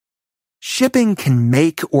Shipping can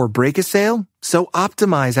make or break a sale, so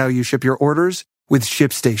optimize how you ship your orders with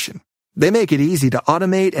ShipStation. They make it easy to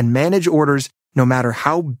automate and manage orders no matter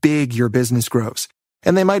how big your business grows.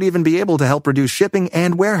 And they might even be able to help reduce shipping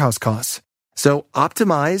and warehouse costs. So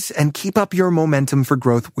optimize and keep up your momentum for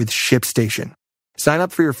growth with ShipStation. Sign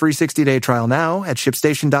up for your free 60-day trial now at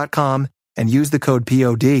ShipStation.com and use the code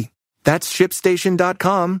POD. That's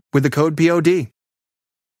ShipStation.com with the code POD.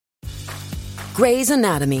 Grey's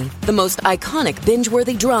Anatomy, the most iconic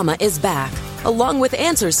binge-worthy drama, is back, along with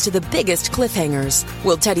answers to the biggest cliffhangers.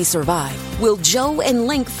 Will Teddy survive? Will Joe and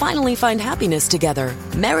Link finally find happiness together?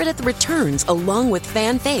 Meredith returns along with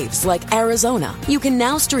fan faves like Arizona. You can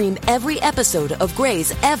now stream every episode of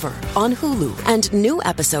Grey's ever on Hulu, and new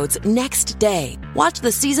episodes next day. Watch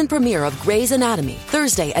the season premiere of Grey's Anatomy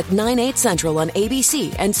Thursday at 9/8 Central on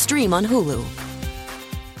ABC and stream on Hulu.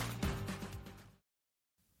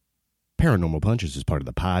 Paranormal Punches is part of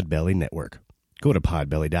the Podbelly Network. Go to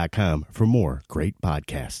podbelly.com for more great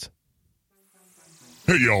podcasts.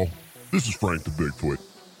 Hey, y'all. This is Frank the Bigfoot,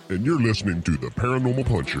 and you're listening to the Paranormal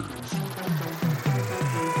Punchers.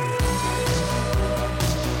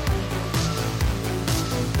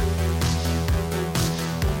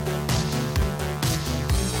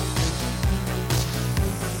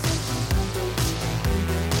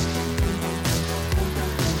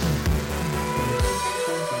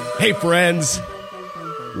 Hey, friends.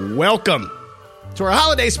 Welcome to our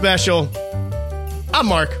holiday special. I'm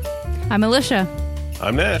Mark. I'm Alicia.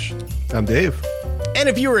 I'm Nash. I'm Dave. And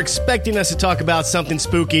if you were expecting us to talk about something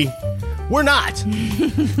spooky, we're not.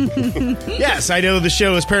 Yes, I know the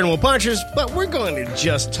show is Paranormal Punchers, but we're going to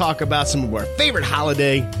just talk about some of our favorite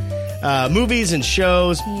holiday movies and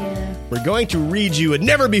shows. Yeah. We're going to read you a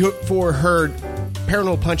never-before-heard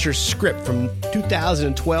Paranormal Punchers script from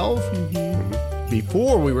 2012.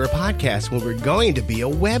 Before we were a podcast, when we're going to be a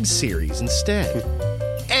web series instead.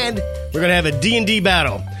 And we're going to have a D&D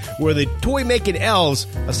battle where the toy-making elves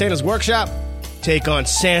of Santa's Workshop take on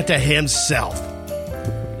Santa himself.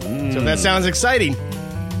 So if that sounds exciting,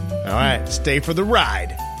 all right, stay for the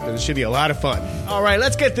ride. It should be a lot of fun. All right,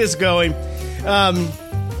 let's get this going.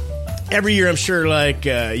 Every year, I'm sure, like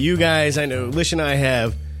you guys, I know Lish and I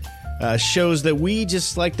have shows that we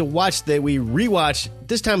just like to watch, that we rewatch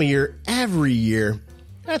this time of year every year.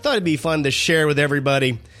 I thought it'd be fun to share with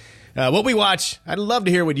everybody what we watch. I'd love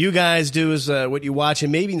to hear what you guys do, is what you watch,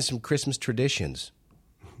 and maybe some Christmas traditions.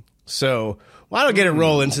 So why don't I get it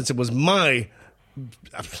rolling, since it was my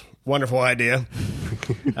wonderful idea.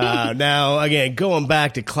 Now, again, going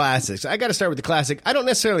back to classics. I got to start with the classic. I don't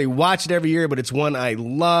necessarily watch it every year, but it's one I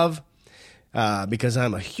love because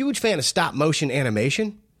I'm a huge fan of stop-motion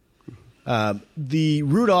animation. The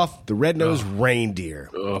Rudolph the Red-Nosed Reindeer.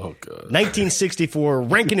 Oh, God. 1964,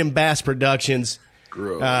 Rankin and Bass Productions.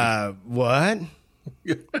 Gross. What?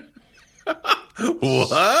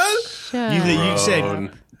 What? You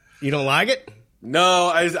said you don't like it? No,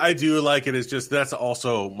 I do like it. It's just that's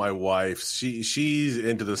also my wife's. She's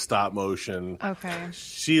into the stop motion. Okay.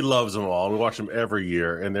 She loves them all. We watch them every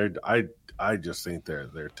year, and I just think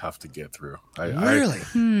they're tough to get through. Really?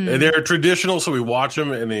 They're traditional, so we watch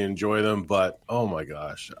them and they enjoy them. But oh my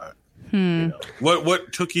gosh, you know,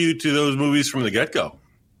 what took you to those movies from the get go?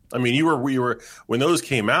 I mean, we were when those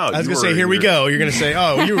came out. I was going to say, here we go. You're going to say,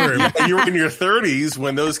 oh, you were in your 30s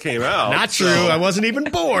when those came out. Not true. I wasn't even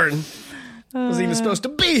born. I wasn't even supposed to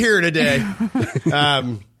be here today.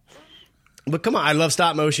 But come on, I love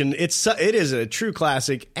stop motion. It is a true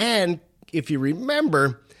classic, and if you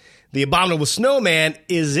remember, the Abominable Snowman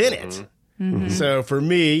is in it. Mm-hmm. So for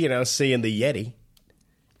me, seeing the Yeti,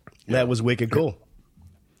 that was wicked cool.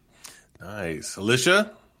 Nice.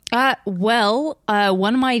 Alicia? One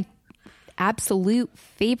of my absolute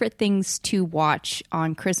favorite things to watch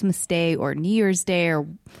on Christmas Day or New Year's Day or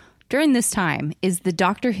during this time is the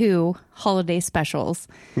Doctor Who holiday specials.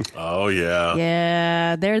 Oh, yeah.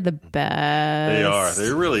 Yeah, they're the best. They are.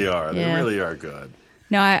 They really are. Yeah. They really are good.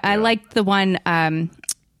 No, I liked the one,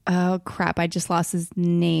 oh, crap, I just lost his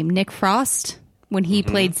name. Nick Frost, when he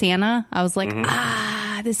played Santa. I was like,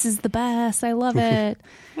 this is the best. I love it.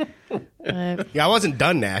 Yeah, I wasn't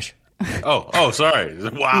done, Nash. Oh, sorry.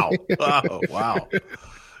 Wow. Oh, wow.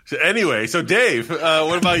 Anyway, so Dave,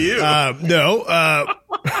 what about you?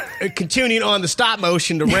 Continuing on the stop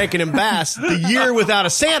motion to Rankin and Bass, The Year Without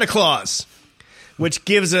a Santa Claus, which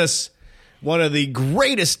gives us one of the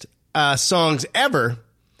greatest songs ever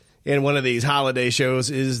in one of these holiday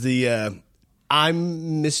shows is the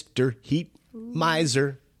I'm Mr. Heat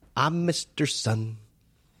Miser, I'm Mr. Sun.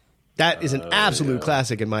 That is an absolute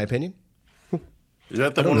classic in my opinion. Is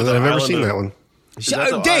that the I don't one know that I've ever seen that one.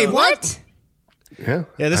 Dave, what? Yeah.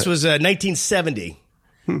 Yeah, this was 1970.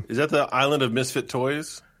 Is that the Island of Misfit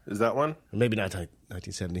Toys? Is that one? Maybe not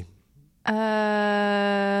 1970.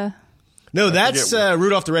 Yeah. No, that's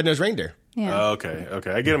Rudolph the Red-Nosed Reindeer. Okay.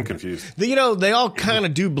 I get them confused. They all kind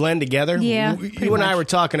of do blend together. Yeah, You and I were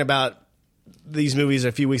talking about these movies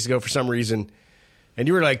a few weeks ago for some reason, and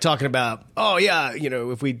you were like talking about, oh yeah,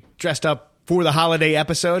 if we dressed up for the holiday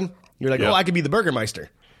episode, you're like, oh, I could be the Burgermeister.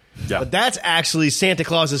 Yeah. But that's actually Santa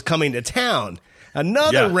Claus is Coming to Town,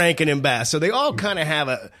 another Rankin and Bass. So they all kind of have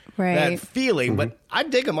that feeling, but I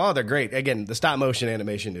dig them all. They're great. Again, the stop motion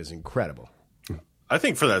animation is incredible. I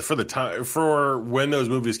think for the time, for when those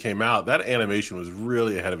movies came out, that animation was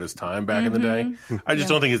really ahead of its time back in the day. I just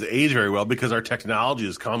don't think it's aged very well because our technology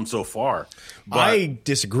has come so far. But I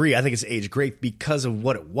disagree. I think it's aged great because of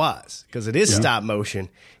what it was. Because it is stop motion.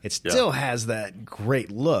 It still has that great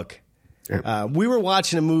look. We were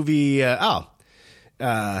watching a movie,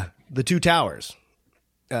 The Two Towers.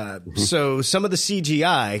 So some of the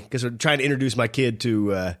CGI, because we're trying to introduce my kid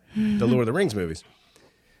to the Lord of the Rings movies,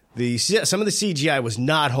 some of the CGI was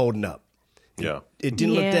not holding up. Yeah. It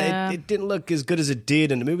didn't look it didn't look as good as it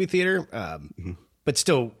did in the movie theater, but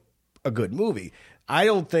still a good movie. I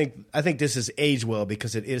think this is aged well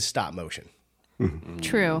because it is stop motion.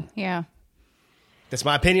 True. Yeah. That's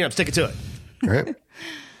my opinion. I'm sticking to it. All right.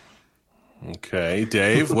 Okay,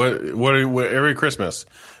 Dave. What every Christmas?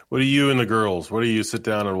 What do you and the girls? What do you sit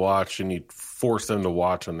down and watch, and you force them to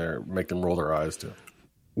watch, and make them roll their eyes to?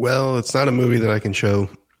 Well, it's not a movie that I can show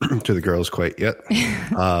to the girls quite yet.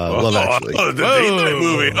 Love Actually. Oh, the date night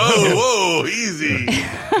movie. Oh, whoa, easy.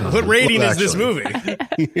 What rating is this Actually.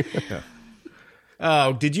 movie?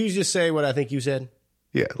 Oh, did you just say what I think you said?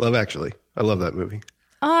 Yeah, Love Actually. I love that movie.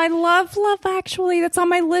 Oh, I love Love Actually. That's on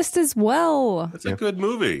my list as well. It's a good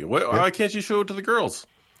movie. Why can't you show it to the girls?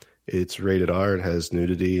 It's rated R. It has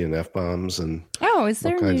nudity and F-bombs and Is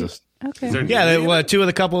there all kinds of... Okay. Is there Yeah, nudity? two of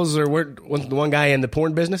the couples are the one guy in the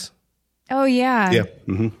porn business. Oh yeah. Yeah.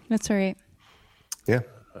 Mm-hmm. That's right. Yeah.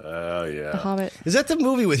 Oh, The yeah. Hobbit. Is that the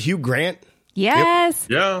movie with Hugh Grant? Yes.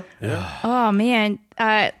 Yeah. Oh man.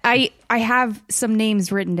 I have some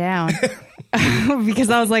names written down because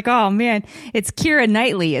I was like, oh man, it's Keira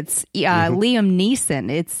Knightley, it's Liam Neeson,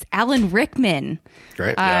 it's Alan Rickman.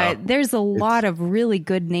 Right. There's a lot of really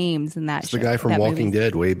good names in that. It's the guy from Walking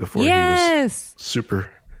Dead way before he was super.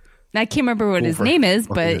 I can't remember what his name is,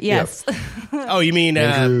 but yes. Oh, you mean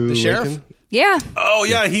Andrew the sheriff? Lincoln? Yeah. Oh,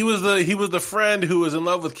 yeah. He was the friend who was in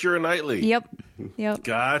love with Keira Knightley. Yep.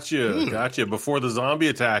 Gotcha. Before the zombie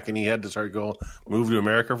attack, and he had to move to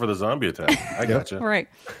America for the zombie attack. I gotcha. Right.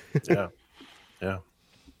 Yeah.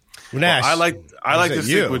 Nash, I like to stick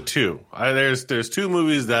you? with two. There's two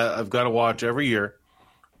movies that I've got to watch every year.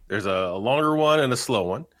 There's a longer one and a slow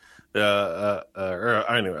one. A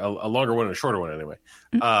longer one and a shorter one anyway.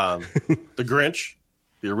 The Grinch,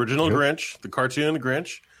 the original Grinch, the cartoon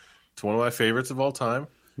Grinch. It's one of my favorites of all time.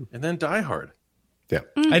 And then Die Hard. Yeah.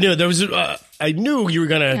 I knew there was. I knew you were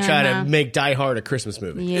gonna try to make Die Hard a Christmas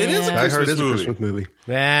movie. Yeah. It is a Die Hard Christmas is a movie. Christmas movie.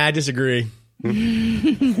 Nah, I disagree. Well,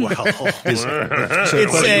 It's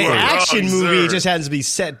an action movie. It just happens to be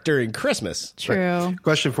set during Christmas. True.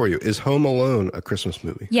 Question for you. Is Home Alone a Christmas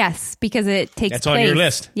movie? Yes, because it takes That's place. on your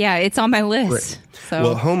list. Yeah, it's on my list. So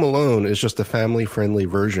Well, Home Alone is just a family-friendly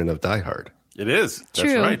version of Die Hard. it is. That's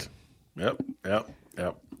True. right. Yep.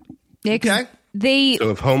 yeah, 'cause they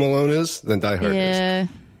So if Home Alone is, then Die Hard is.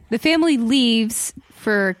 the family leaves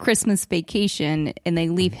for Christmas vacation and they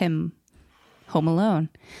leave him home alone.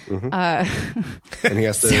 And he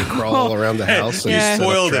has to crawl around the house and Yeah. set up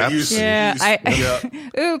Spoiled it. traps.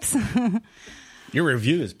 Oops. Your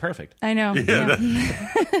review is perfect. I know.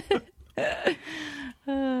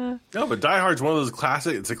 No, but Die Hard's one of those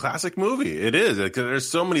classic. It's a classic movie. It is. There's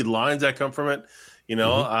so many lines that come from it. You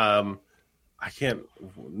know, I can't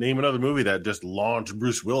name another movie that just launched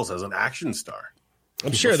Bruce Willis as an action star.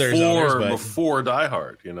 I'm sure there's others, but before Die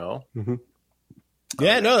Hard. You know.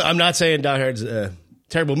 yeah, no, I'm not saying Die Hard's a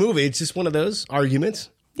terrible movie. It's just one of those arguments.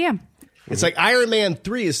 Yeah. It's like Iron Man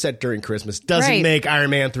 3 is set during Christmas. Doesn't Right. make Iron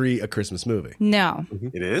Man 3 a Christmas movie. No.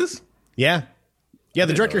 It is. Yeah. Yeah,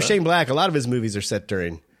 the director Shane Black, a lot of his movies are set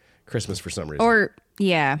during Christmas for some reason. Or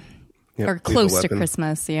or Lethal close to Weapon.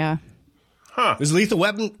 Christmas. Yeah. Is Lethal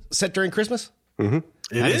Weapon set during Christmas? It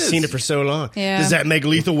I haven't is. seen it for so long. Yeah. Does that make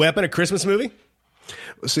Lethal Weapon a Christmas movie?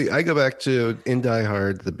 See, I go back to in Die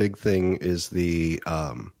Hard. The big thing is the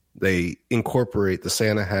they incorporate the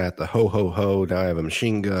Santa hat, the ho ho ho. Now I have a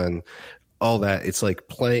machine gun, all that. It's like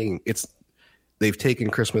playing. They've taken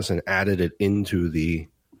Christmas and added it into the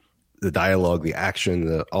the dialogue, the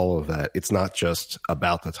action, all of that. It's not just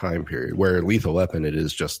about the time period. Where Lethal Weapon, it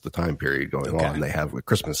is just the time period going on. They have a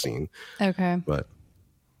Christmas scene. Okay. But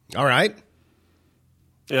All right.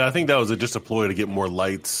 Yeah, I think that was just a ploy to get more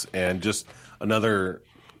lights and just another,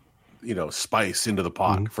 spice into the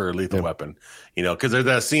pot for Lethal Weapon. Because there's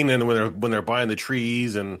that scene in when they're buying the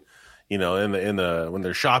trees and in the when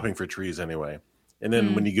they're shopping for trees anyway. And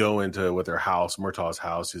then when you go into with their house, Murtaugh's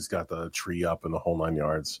house, he's got the tree up and the whole 9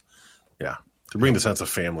 yards. Yeah, to bring the sense of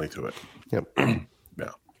family to it. Yep.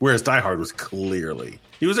 Yeah. Whereas Die Hard was clearly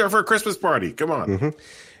he was there for a Christmas party. Come on.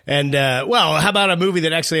 And how about a movie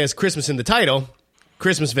that actually has Christmas in the title?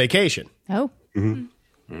 Christmas Vacation. Oh.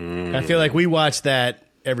 I feel like we watch that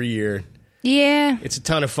every year. Yeah. It's a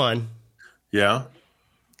ton of fun. Yeah.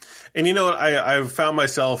 And you know what? I've found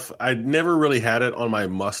myself, I never really had it on my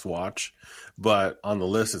must watch, but on the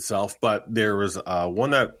list itself. But there was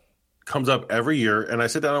one that comes up every year, and I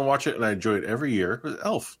sit down and watch it, and I enjoy it every year. It was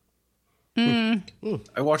Elf. I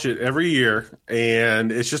watch it every year,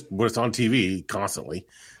 and it's just when it's on TV constantly.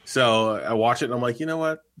 So I watch it, and I'm like, you know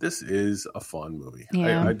what? This is a fun movie.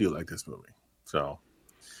 Yeah. I do like this movie. So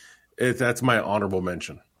that's my honorable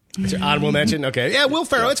mention. It's your honorable mention? Okay. Yeah, Will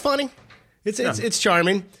Ferrell. It's funny. It's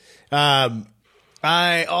charming.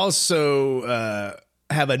 I also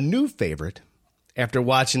have a new favorite after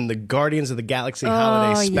watching the Guardians of the Galaxy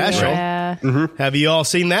Holiday Special. Yeah. Have you all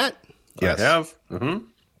seen that? Yes. I have.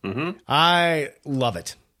 I love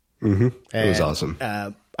it. It was awesome.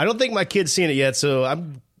 I don't think my kid's seen it yet, so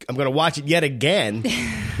I'm going to watch it yet again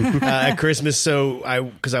at Christmas.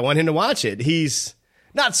 Because I want him to watch it. He's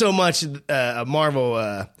not so much a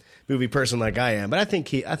Marvel movie person like I am, but I think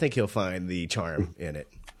he'll find the charm in it.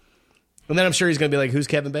 And then I'm sure he's going to be like, "Who's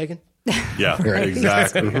Kevin Bacon?" Yeah,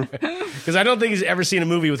 exactly. Because I don't think he's ever seen a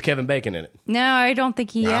movie with Kevin Bacon in it. No, I don't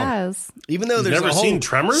think he has. Even though there's never a whole seen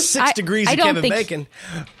Tremors? 6 degrees I of don't Kevin think- Bacon.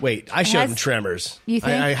 Wait, I showed him Tremors. You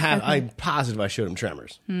think? I have. Okay. I'm positive I showed him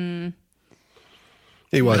Tremors.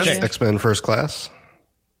 He watched Okay. X-Men First Class.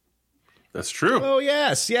 That's true. Oh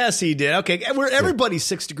yes, he did. Okay, everybody's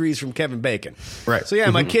 6 degrees from Kevin Bacon. Right. So yeah,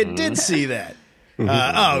 my kid did see that.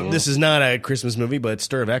 This is not a Christmas movie, but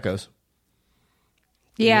Stir of Echoes.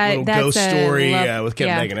 Yeah, Little that's ghost a story love- with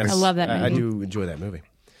Kevin yeah, Bacon. I love that movie. I do enjoy that movie.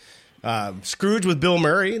 Scrooge with Bill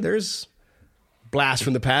Murray. There's Blast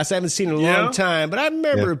from the Past. I haven't seen it in a long time, but I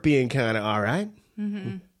remember it being kind of all right.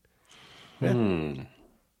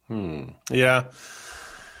 Yeah.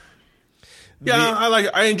 Yeah,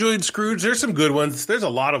 I enjoyed Scrooge. There's some good ones. There's a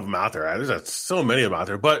lot of them out there. There's so many of them out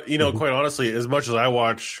there. But quite honestly, as much as I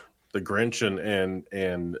watch The Grinch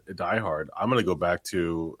and Die Hard, I'm going to go back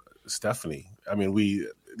to Stephanie. I mean,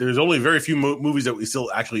 there's only very few movies that we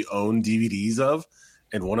still actually own DVDs of,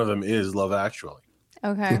 and one of them is Love Actually.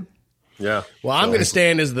 Okay. Yeah. Well, I'm going to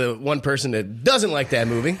stand as the one person that doesn't like that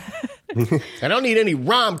movie. I don't need any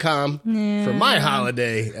rom-com for my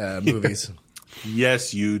holiday movies.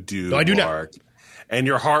 Yes, you do. No, I do not. Mark. And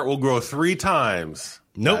your heart will grow 3 times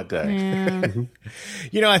Nope. that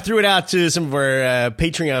day. I threw it out to some of our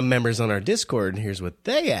Patreon members on our Discord, and here's what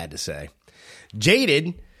they had to say.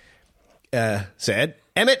 Jaded said,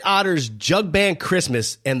 Emmett Otter's Jug Band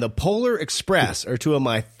Christmas and The Polar Express are 2 of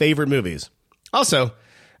my favorite movies. Also,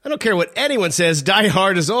 I don't care what anyone says, Die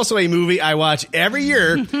Hard is also a movie I watch every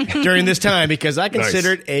year during this time because I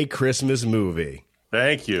consider it a Christmas movie.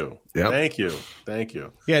 Thank you. Yep. Thank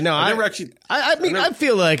you. Yeah, no, I never actually. I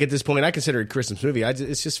feel like at this point I consider it a Christmas movie.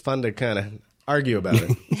 It's just fun to kind of argue about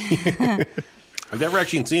it. I've never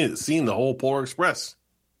actually seen the whole Polar Express.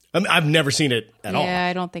 I've never seen it at all. Yeah,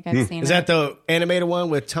 I don't think I've seen it. Is that the animated one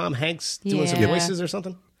with Tom Hanks doing some Yeah. voices or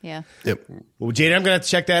something? Yeah. Yep. Well, Jada, I'm going to have to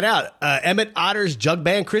check that out. Emmett Otter's Jug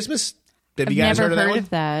Band Christmas. Have you guys Never heard of that one? of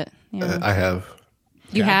that. Yeah. I have.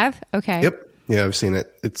 You have? Okay. Yep. Yeah, I've seen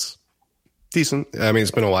it. It's decent. I mean,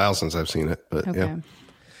 it's been a while since I've seen it, but Okay. yeah.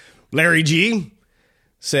 Larry G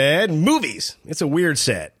said, movies. It's a weird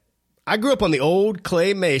set. I grew up on the old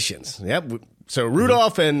claymations. Yep. So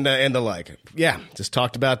Rudolph and the like. Yeah, just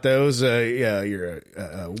talked about those. Yeah, you're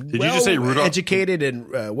a you just say Rudolph? educated and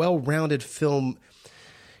well-rounded film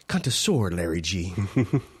connoisseur, Larry G.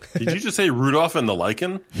 Did you just say Rudolph and the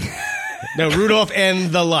Lycan? No, Rudolph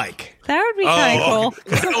and the like. That would be kind of cool.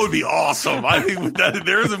 That would be awesome. I think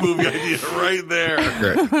there's a movie idea right there.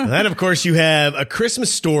 Great. And then, of course, you have A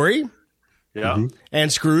Christmas Story Yeah.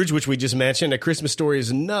 and Scrooge, which we just mentioned. A Christmas Story is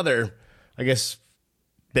another, I guess,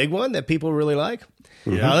 big one that people really like.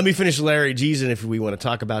 Let me finish Larry G's, and if we want to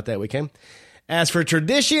talk about that, we can. As for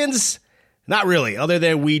traditions, not really, other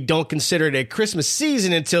than we don't consider it a Christmas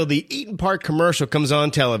season until the Eaton Park commercial comes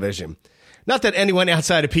on television. Not that anyone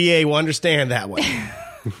outside of PA will understand that one.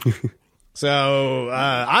 So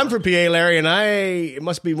I'm from PA, Larry, and it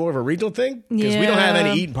must be more of a regional thing because we don't have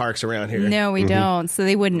any eating parks around here. No, we don't. So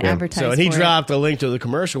they wouldn't advertise. So, and he for dropped a link to the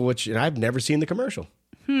commercial, and I've never seen the commercial.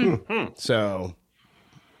 So,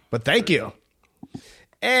 but thank you.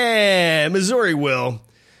 And Missouri Will.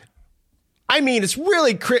 I mean, it's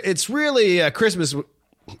really Christmas.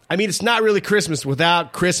 I mean, it's not really Christmas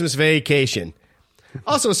without Christmas Vacation.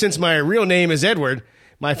 Also, since my real name is Edward,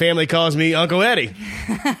 my family calls me Uncle Eddie.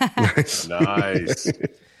 Nice.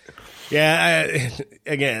 Yeah.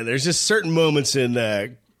 Again, there's just certain moments in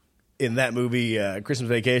that movie, Christmas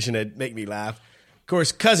Vacation, that make me laugh. Of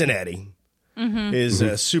course, Cousin Eddie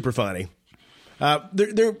is super funny.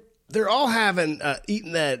 They're all having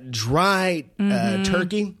eating that dry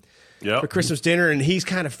turkey for Christmas dinner, and he's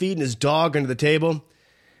kind of feeding his dog under the table.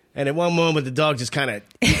 And at one moment, the dog just kind of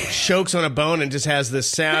chokes on a bone and just has this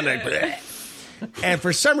sound. And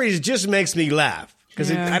for some reason, it just makes me laugh.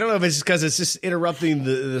 Because I don't know if it's because it's just interrupting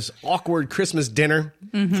this awkward Christmas dinner.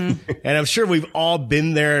 And I'm sure we've all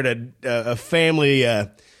been there at a family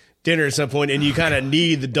dinner at some point, and you kind of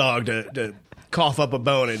need the dog to cough up a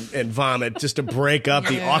bone and vomit just to break up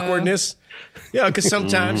the awkwardness. Yeah, because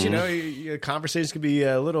sometimes, your conversations can be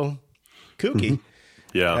a little kooky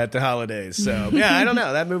at the holidays. So, yeah, I don't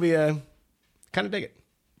know. That movie, kind of dig it.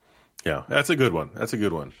 Yeah, that's a good one.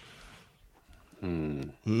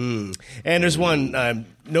 And there's one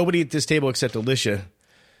nobody at this table except Alicia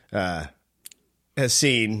has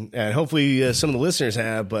seen, and hopefully some of the listeners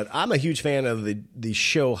have, but I'm a huge fan of the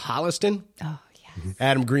show Holliston. Oh, yes.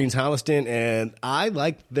 Adam Green's Holliston, and I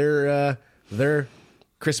like their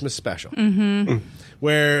Christmas special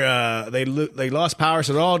where they lost power,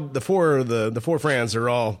 so all the four friends are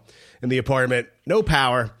all in the apartment, no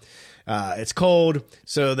power. It's cold,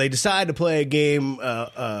 so they decide to play a game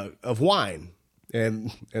of wine.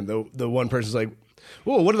 And the one person's like,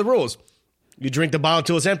 "Whoa, what are the rules? You drink the bottle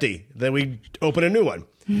until it's empty. Then we open a new one."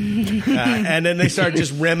 And then they start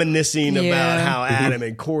just reminiscing about how Adam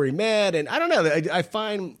and Corey met. And I don't know. I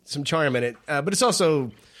find some charm in it. But it's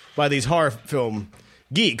also by these horror film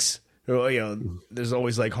geeks. Who, there's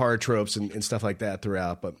always like horror tropes and stuff like that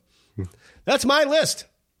throughout. But that's my list.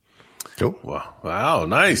 Cool. Wow.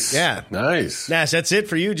 Nice. Yeah. Nice. Nash, that's it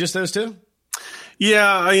for you? Just those two?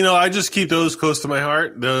 Yeah, I just keep those close to my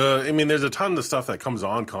heart. There's a ton of stuff that comes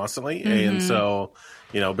on constantly, and so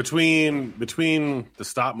between the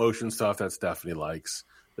stop motion stuff that Stephanie likes,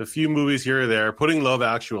 a few movies here or there, putting Love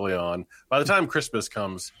Actually on. By the time Christmas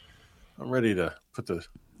comes, I'm ready to put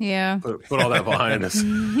all that behind us.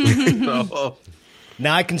 So,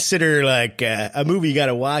 now I consider like a movie you got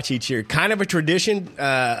to watch each year, kind of a tradition,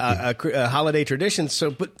 a holiday tradition.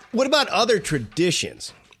 So, but what about other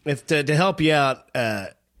traditions? If to help you out,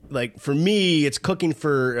 like for me, it's cooking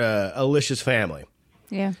for Alicia's family.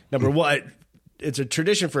 Yeah. Number one, it's a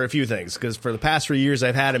tradition for a few things, because for the past 3 years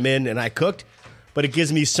I've had him in and I cooked, but it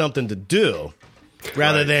gives me something to do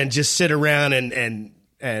rather than just sit around and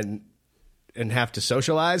have to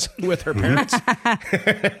socialize with her parents.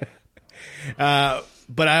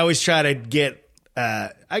 But I always try to get,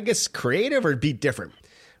 I guess, creative or be different.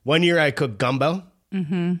 One year I cooked gumbo.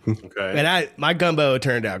 Okay. And my gumbo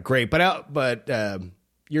turned out great, but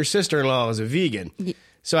your sister-in-law is a vegan,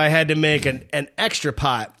 so I had to make an extra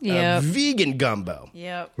pot of vegan gumbo.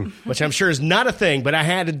 Yep. Which I'm sure is not a thing, but I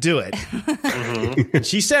had to do it. And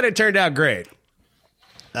she said it turned out great.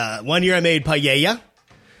 One year I made paella,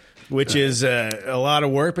 which is a lot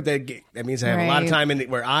of work, but that means I have a lot of time in it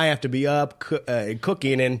where I have to be up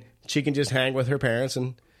cooking, and she can just hang with her parents,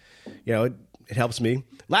 and it helps me.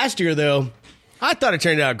 Last year, though, I thought it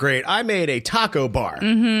turned out great. I made a taco bar.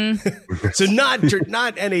 So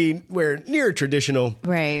not anywhere near traditional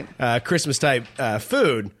Christmas type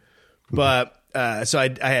food, but so I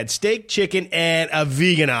had steak, chicken, and a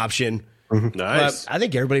vegan option. Nice. I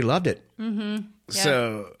think everybody loved it.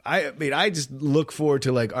 So I just look forward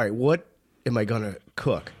to like, all right, what am I going to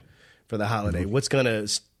cook for the holiday? What's going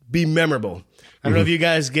to be memorable? I don't know if you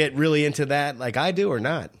guys get really into that like I do or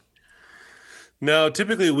not. No,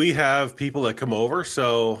 typically we have people that come over.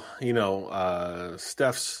 So,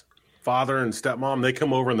 Steph's father and stepmom, they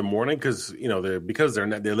come over in the morning because they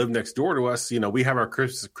live next door to us. We have our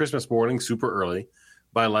Christmas morning super early.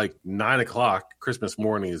 By like 9 o'clock, Christmas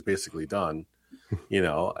morning is basically done.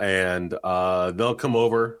 And they'll come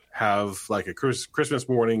over, have like a Christmas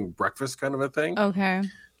morning breakfast kind of a thing. Okay.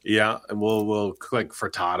 Yeah, and we'll cook like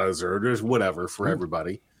frittatas or there's whatever for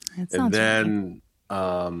everybody. And then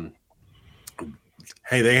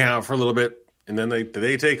they hang out for a little bit, and then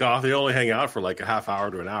they take off. They only hang out for like a half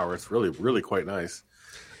hour to an hour. It's really, really quite nice.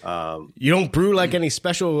 You don't brew like any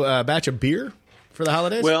special batch of beer? for the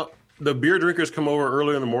holidays? Well, the beer drinkers come over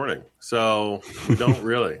early in the morning, so we don't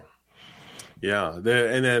really. Yeah. And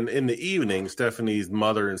then in the evening, Stephanie's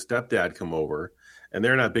mother and stepdad come over, and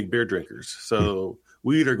they're not big beer drinkers. So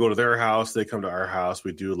we either go to their house, they come to our house.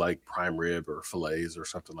 We do like prime rib or fillets or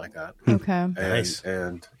something like that. Okay. And, Nice.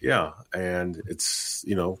 And yeah, and it's,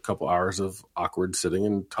 a couple hours of awkward sitting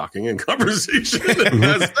and talking and conversation. And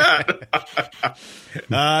that's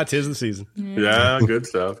that. 'Tis the season. Yeah, good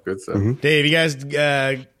stuff. Good stuff. Dave, you guys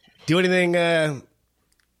do anything? Not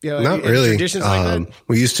any really. Traditions like that?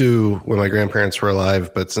 We used to when my grandparents were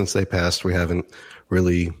alive, but since they passed, we haven't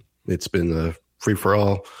really. It's been a free for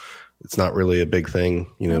all. It's not really a big thing.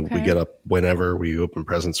 We Okay. get up whenever, we open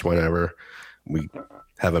presents whenever, we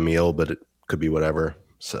have a meal, but it could be whatever.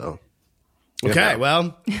 So, Okay,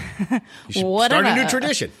 well, you should start a Whatever. new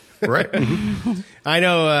tradition. right. I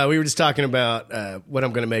know we were just talking about what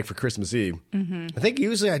I'm going to make for Christmas Eve. I think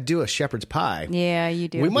usually I do a shepherd's pie. Yeah, you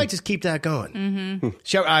do. We might just keep that going.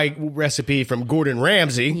 Recipe from Gordon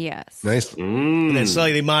Ramsay, Yes. Nice. and then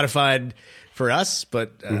slightly modified for us,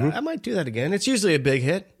 but I might do that again. It's usually a big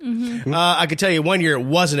hit. I could tell you one year it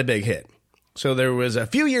wasn't a big hit. So there was a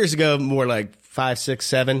few years ago, more like 5, 6,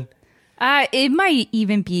 7. It might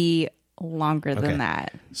even be longer than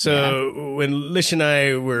that. So when Lish and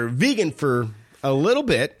I were vegan for a little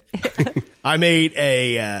bit, I made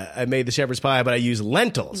the shepherd's pie, but I used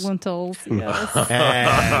lentils. Lentils. Yes. And,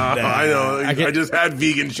 I know. I just had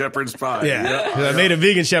vegan shepherd's pie. Yeah. I made a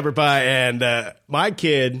vegan shepherd pie, and my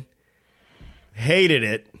kid hated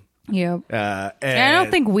it. Yep. And I don't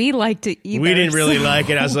think we liked it either. we didn't really so- like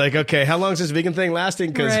it. I was like, okay, how long is this vegan thing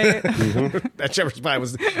lasting? Because Right. that shepherd's pie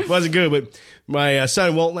wasn't good. But my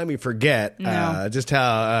son won't let me forget No. just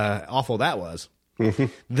how awful that was.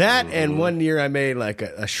 That and one year I made like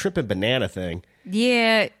a shrimp and banana thing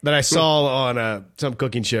Yeah. that I saw on some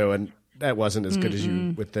cooking show, and that wasn't as good as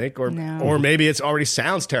you would think, or No. maybe it already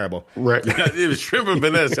sounds terrible. Right. It was shrimp and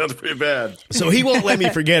banana sounds pretty bad. So he won't let me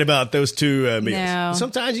forget about those two meals. No.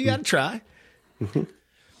 Sometimes you got to try.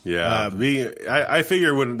 Yeah, I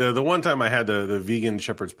figure when the one time I had the vegan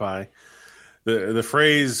shepherd's pie, the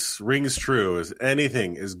phrase rings true: is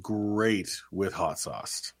anything is great with hot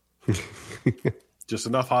sauce. Just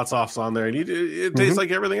enough hot sauce on there, and it tastes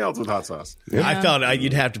like everything else with hot sauce. I felt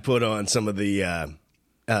you'd have to put on some of the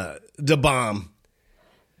bomb.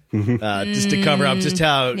 Just to cover up just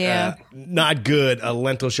how Yeah. not good a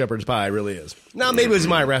lentil shepherd's pie really is. Now, maybe it was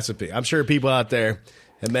my recipe. I'm sure people out there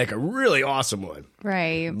that make a really awesome one.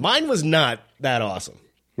 Right. Mine was not that awesome.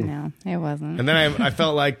 No, it wasn't. And then I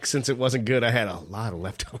felt like since it wasn't good, I had a lot of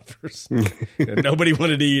leftovers. And nobody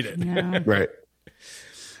wanted to eat it. No. Right.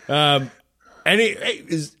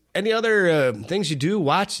 Any other things you do,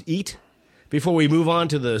 watch, eat, before we move on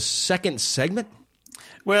to the second segment?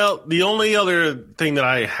 Well, the only other thing that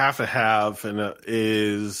I have to have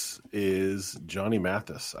is Johnny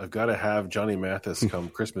Mathis. I've got to have Johnny Mathis come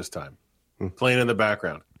Christmas time, playing in the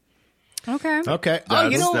background. Okay. Okay.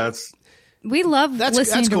 That's We love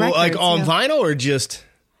listening to cool. records. Like on yeah. vinyl or just...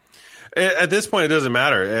 at this point, it doesn't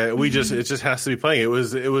matter. It just has to be playing. It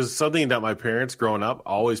was something that my parents growing up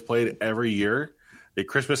always played every year. The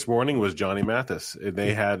Christmas morning was Johnny Mathis.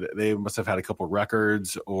 They must have had a couple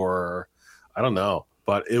records, or I don't know,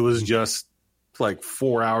 but it was just like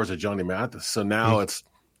 4 hours of Johnny Mathis. So now it's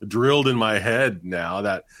drilled in my head now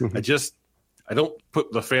that I don't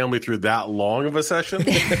put the family through that long of a session,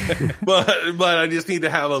 but I just need to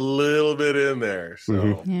have a little bit in there.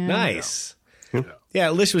 So Yeah. Nice.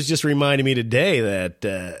 Yeah, Lish was just reminding me today that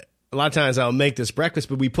a lot of times I'll make this breakfast,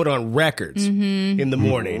 but we put on records in the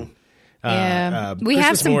morning. Yeah. We Christmas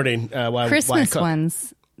have some morning, while I Christmas cook.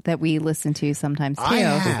 ones that we listen to sometimes too. I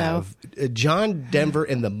have So John Denver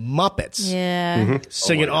and the Muppets yeah.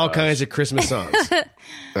 singing all kinds of Christmas songs.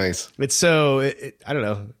 Nice. It's so, I don't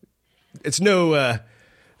know. It's no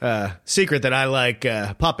secret that I like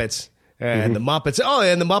puppets and the Muppets. Oh,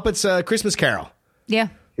 and the Muppets Christmas Carol. Yeah.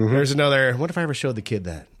 There's another. What if I ever showed the kid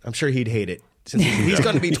that? I'm sure he'd hate it. Since he's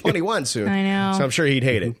going to be 21 soon. I know. So I'm sure he'd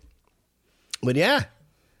hate it. But yeah.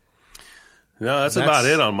 No, that's about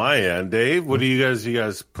it on my end. Dave, what do you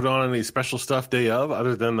guys put on any special stuff day of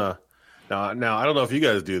other than the now I don't know if you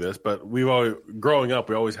guys do this, but growing up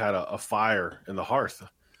we always had a fire in the hearth.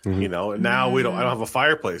 You know, and now I don't have a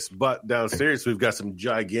fireplace, but downstairs we've got some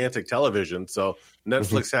gigantic television. So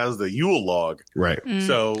Netflix has the Yule log. Right.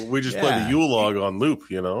 So we just play the Yule log on loop,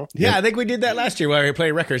 you know. Yeah, I think we did that last year while we were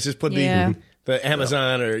playing records. Just put Yeah. the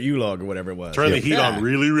Amazon or U-Log or whatever it was. Turn the heat on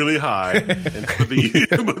really, really high and put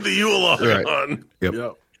the Yule log Right. on.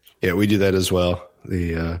 Yep. Yeah, we do that as well.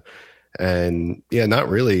 And yeah, not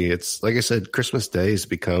really. It's like I said, Christmas Day has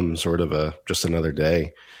become sort of just another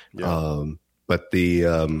day. Yeah. But the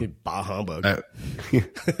Bah humbug. but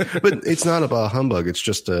it's not a bah humbug. It's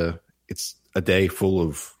just it's a day full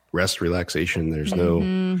of rest, relaxation. There's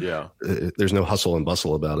there's no hustle and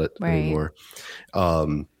bustle about it anymore.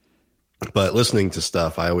 But listening to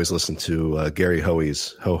stuff, I always listen to Gary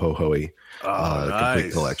Hoey's Ho Ho Hoey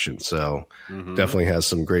complete collection. So definitely has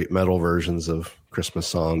some great metal versions of Christmas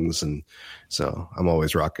songs, and so I'm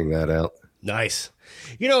always rocking that out. Nice.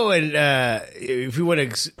 You know, and if we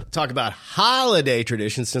want to talk about holiday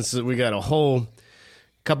traditions, since we got a whole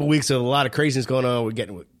couple weeks of a lot of craziness going on, we're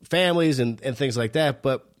getting with families and things like that,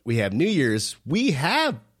 but we have New Year's. We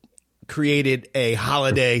have created a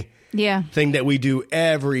holiday thing that we do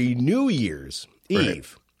every New Year's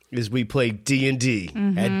Eve, is we play D&D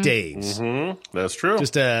at Dave's. That's true.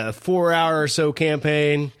 Just a 4-hour or so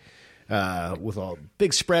campaign with a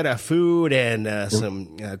big spread of food and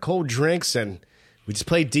some cold drinks, and we just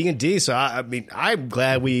played D&D. So, I mean, I'm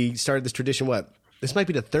glad we started this tradition. What? This might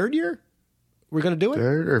be the third year we're going to do it?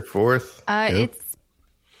 Third or fourth?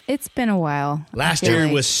 It's been a while. Last year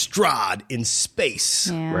was Strahd in space.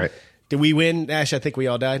 Yeah. Right. Did we win, Ash? I think we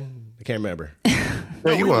all died. I can't remember.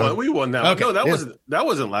 No, you won. We won that. Okay. No, that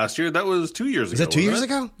wasn't last year. That was 2 years ago. Is that 2 years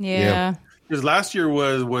wasn't it? ago? Yeah. Because last year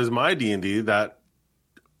was my D&D that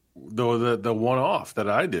the one off that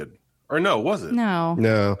I did. Or no, was it? No.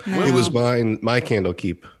 It was my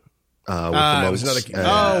Candlekeep. With the it was monks,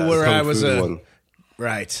 another. Where Kung I was Fu one.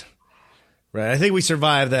 right. I think we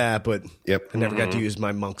survived that, but Yep. I never got to use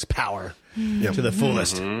my monk's power to the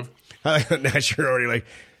fullest. Now you're already like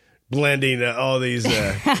blending all these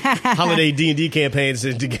holiday D&D campaigns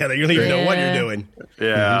together. You don't even know what you're doing.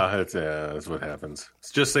 Yeah, that's what happens.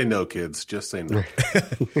 Just say no, kids. Just say no.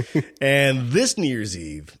 And this New Year's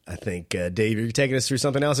Eve, I think, Dave, you're taking us through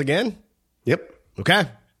something else again? Yep. Okay.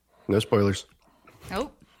 No spoilers.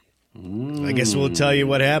 Oh. I guess we'll tell you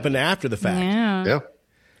what happened after the fact. Yeah. Yeah.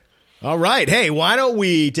 All right. Hey, why don't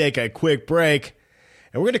we take a quick break,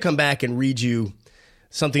 and we're going to come back and read you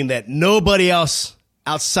something that nobody else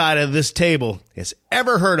outside of this table has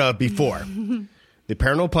ever heard of before. The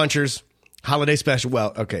Paranormal Punchers holiday special.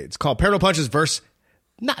 Well, okay, it's called Paranormal Punchers vs.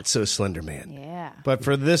 Not So Slender Man. Yeah. But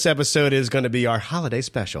for this episode is going to be our holiday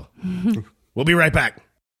special. We'll be right back.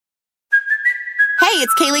 Hey,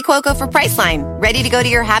 it's Kaylee Cuoco for Priceline. Ready to go to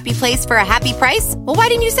your happy place for a happy price? Well, why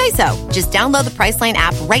didn't you say so? Just download the Priceline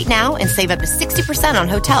app right now and save up to 60% on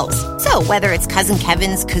hotels. So whether it's Cousin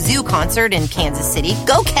Kevin's Kazoo Concert in Kansas City,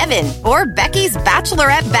 go Kevin, or Becky's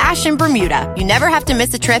Bachelorette Bash in Bermuda, you never have to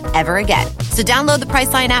miss a trip ever again. So download the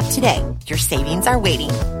Priceline app today. Your savings are waiting.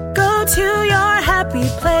 Go to your happy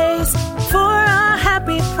place for a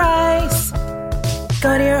happy price.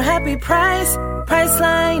 Go to your happy price,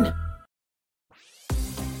 Priceline.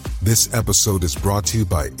 This episode is brought to you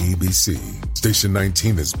by ABC. Station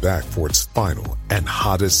 19 is back for its final and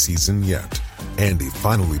hottest season yet. Andy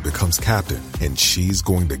finally becomes captain, and she's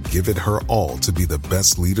going to give it her all to be the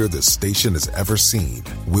best leader the station has ever seen.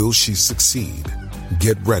 Will she succeed?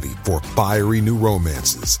 Get ready for fiery new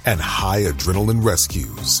romances and high adrenaline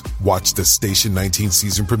rescues. Watch the Station 19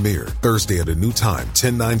 season premiere Thursday at a new time,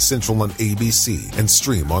 10/9 Central on ABC, and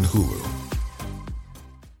stream on Hulu.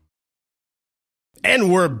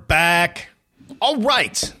 And we're back. All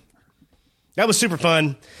right. That was super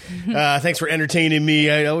fun. Thanks for entertaining me.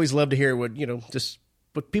 I always love to hear what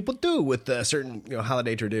people do with certain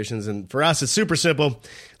holiday traditions. And for us, it's super simple.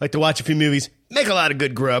 Like to watch a few movies, make a lot of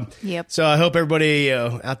good grub. Yep. So I hope everybody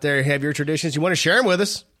out there have your traditions. You want to share them with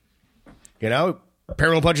us?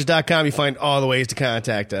 Paranormalpunchers.com. You find all the ways to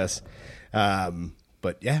contact us.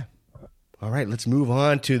 But yeah. All right, let's move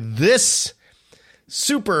on to this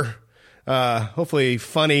super hopefully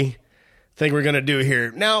funny thing we're going to do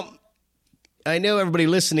here. Now, I know everybody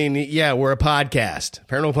listening, we're a podcast.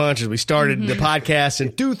 Paranormal Punchers, we started the podcast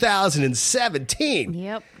in 2017.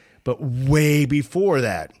 Yep. But way before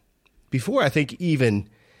that, before I think even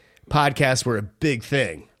podcasts were a big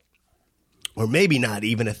thing, or maybe not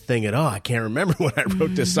even a thing at all. I can't remember when I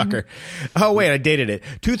wrote this sucker. Oh, wait, I dated it.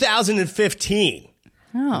 2015.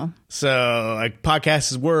 Oh. So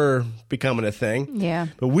podcasts were becoming a thing. Yeah.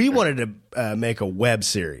 But we wanted to make a web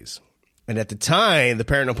series. And at the time, the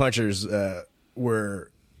Paranormal Punchers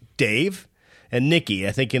were Dave and Nikki.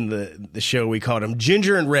 I think in the show we called them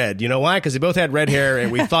Ginger and Red. You know why? Because they both had red hair,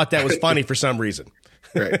 and we thought that was funny for some reason.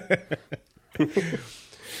 Right.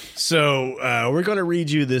 So we're going to read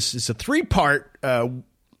you this. It's a 3-part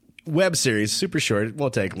web series, super short. It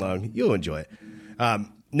won't take long. You'll enjoy it.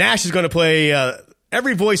 Nash is going to play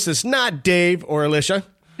every voice that's not Dave or Alicia.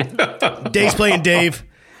 Dave's playing Dave.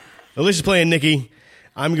 Alicia's playing Nikki.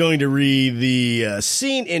 I'm going to read the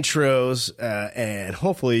scene intros, and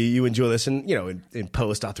hopefully you enjoy this. And, in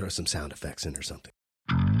post, I'll throw some sound effects in or something.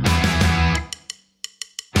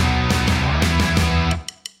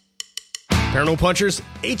 Paranormal Punchers,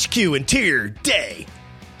 HQ Interior Day.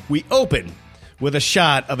 We open with a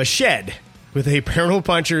shot of a shed with a Paranormal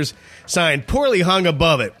Punchers sign poorly hung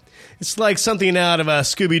above it. It's like something out of a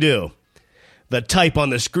Scooby-Doo. The type on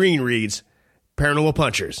the screen reads, Paranormal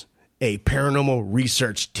Punchers, a paranormal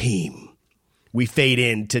research team. We fade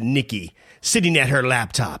in to Nikki sitting at her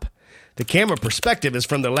laptop. The camera perspective is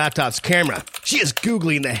from the laptop's camera. She is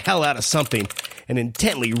Googling the hell out of something and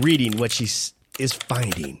intently reading what she is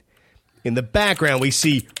finding. In the background, we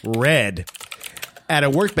see Red at a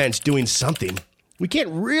workbench doing something. We can't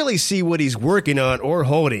really see what he's working on or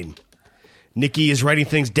holding. Nikki is writing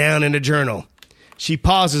things down in a journal. She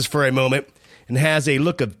pauses for a moment and has a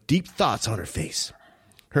look of deep thoughts on her face.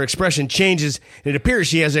 Her expression changes, and it appears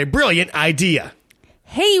she has a brilliant idea.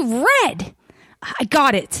 Hey, Red! I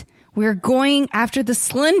got it. We're going after the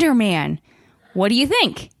Slender Man. What do you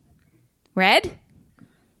think? Red?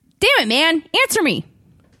 Damn it, man. Answer me.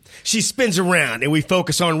 She spins around, and we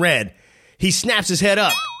focus on Red. He snaps his head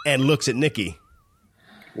up and looks at Nikki.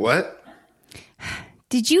 What?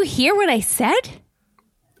 Did you hear what I said?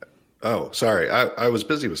 Oh, sorry. I was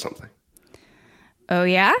busy with something. Oh,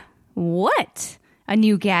 yeah? What? A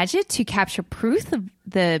new gadget to capture proof of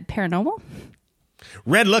the paranormal?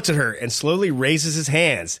 Red looks at her and slowly raises his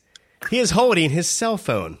hands. He is holding his cell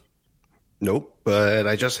phone. Nope, but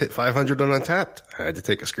I just hit 500 on Untapped. I had to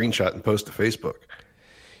take a screenshot and post to Facebook.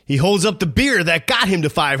 He holds up the beer that got him to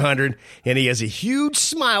 500, and he has a huge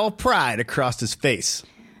smile of pride across his face.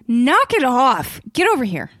 Knock it off. Get over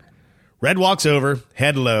here. Red walks over,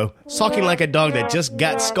 head low, sulking like a dog that just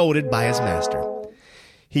got scolded by his master.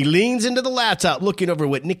 He leans into the laptop, looking over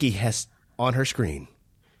what Nikki has on her screen.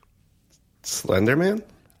 Slenderman?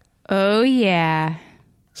 Oh, yeah.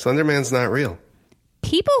 Slenderman's not real.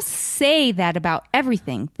 People say that about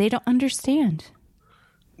everything. They don't understand.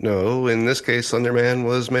 No, in this case, Slenderman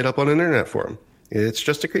was made up on an internet forum. It's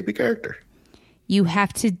just a creepy character. You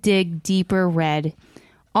have to dig deeper, Red.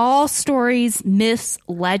 All stories, myths,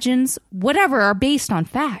 legends, whatever are based on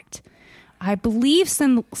fact. I believe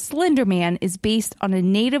Slenderman is based on a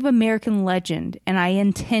Native American legend, and I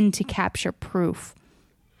intend to capture proof.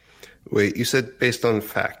 Wait, you said based on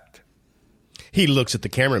fact? He looks at the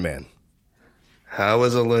cameraman. How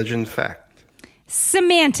is a legend fact?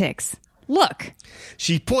 Semantics. Look.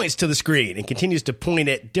 She points to the screen and continues to point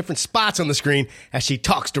at different spots on the screen as she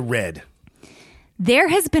talks to Red. There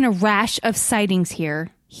has been a rash of sightings here,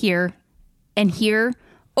 and here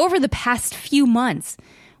over the past few months.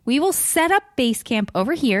 We will set up base camp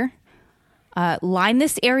over here, line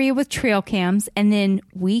this area with trail cams, and then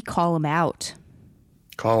we call them out.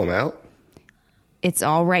 Call them out? It's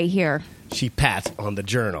all right here. She pats on the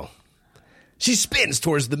journal. She spins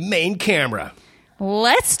towards the main camera.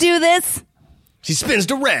 Let's do this. She spins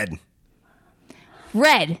to Red.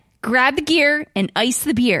 Red, grab the gear and ice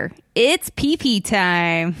the beer. It's pee-pee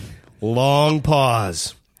time. Long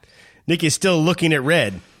pause. Nick is still looking at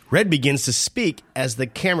Red. Red begins to speak as the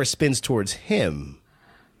camera spins towards him.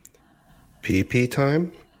 Pee-pee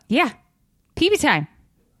time? Yeah, pee-pee time.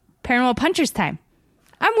 Paranormal Punchers time.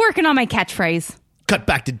 I'm working on my catchphrase. Cut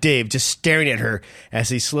back to Dave just staring at her as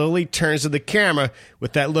he slowly turns to the camera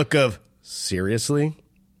with that look of, seriously?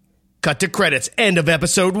 Cut to credits. End of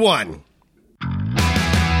episode 1.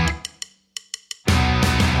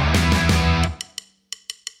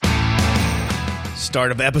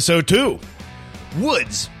 Start of episode 2.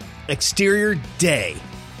 Woods. Exterior day.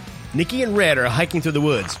 Nikki and Red are hiking through the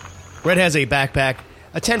woods. Red has a backpack,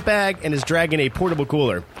 a tent bag, and is dragging a portable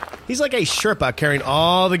cooler. He's like a Sherpa carrying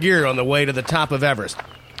all the gear on the way to the top of Everest.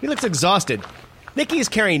 He looks exhausted. Nikki is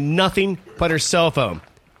carrying nothing but her cell phone.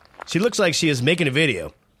 She looks like she is making a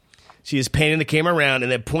video. She is panning the camera around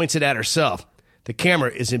and then points it at herself. The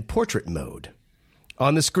camera is in portrait mode.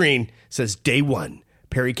 On the screen says Day 1,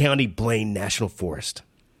 Perry County, Blaine National Forest.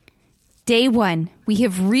 Day 1, we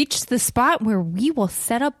have reached the spot where we will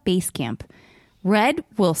set up base camp. Red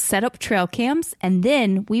will set up trail cams, and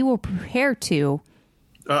then we will prepare to...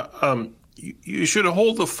 You should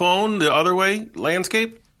hold the phone the other way.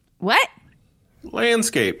 Landscape? What?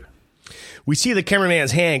 Landscape. We see the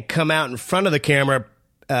cameraman's hand come out in front of the camera,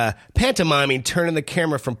 pantomiming, turning the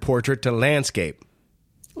camera from portrait to landscape.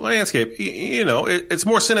 Landscape. It's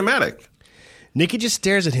more cinematic. Nikki just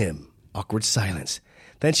stares at him. Awkward silence.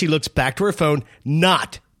 Then she looks back to her phone,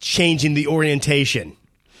 not changing the orientation.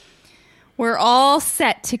 We're all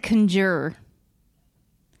set to conjure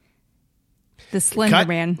the Slender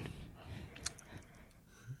Man.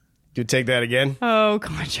 You take that again? Oh,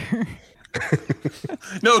 Conjure.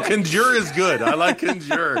 No, Conjure is good. I like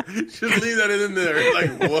Conjure. Should leave that in there.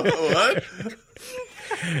 Like, what?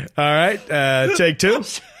 All right, take 2.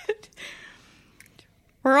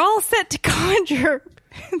 We're all set to conjure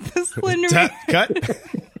the Slender Man. Cut.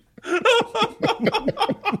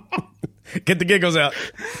 Get the giggles out.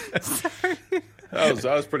 Sorry. That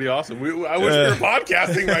was pretty awesome. I wish we were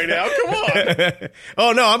podcasting right now. Come on.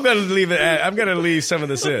 Oh no, I'm going to leave it. I'm going to leave some of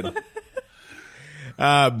this in.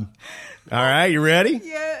 All right, you ready?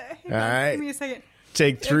 Yeah. All right. Give me a second.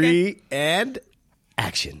 Take 3 and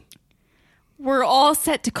action. We're all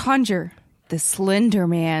set to conjure the Slender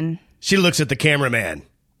Man. She looks at the cameraman.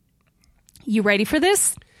 You ready for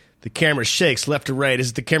this? The camera shakes left to right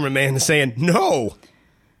as the cameraman is saying, no.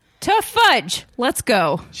 Tough fudge. Let's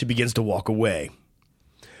go. She begins to walk away.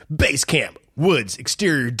 Base camp, woods,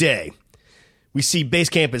 exterior day. We see base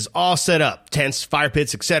camp is all set up, tents, fire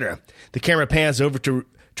pits, etc. The camera pans over to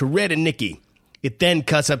Red and Nikki. It then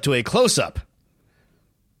cuts up to a close-up.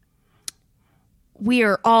 We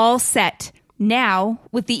are all set. Now,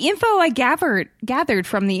 with the info I gathered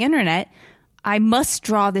from the internet, I must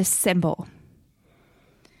draw this symbol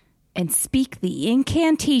and speak the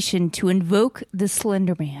incantation to invoke the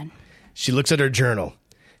Slender Man. She looks at her journal,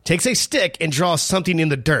 takes a stick and draws something in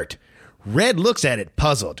the dirt. Red looks at it,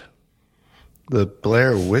 puzzled. The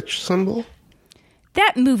Blair Witch symbol?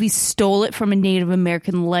 That movie stole it from a Native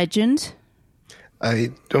American legend.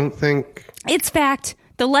 I don't think... It's fact.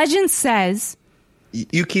 The legend says...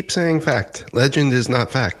 You keep saying fact. Legend is not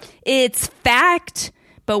fact. It's fact.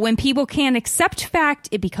 But when people can't accept fact,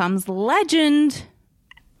 it becomes legend.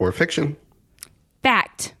 Or fiction.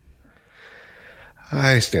 Fact.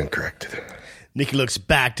 I stand corrected. Nikki looks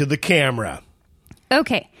back to the camera.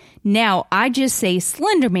 Okay, now I just say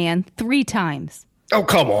Slender Man 3 times. Oh,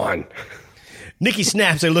 come on. Nikki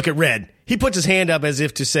snaps and look at Red. He puts his hand up as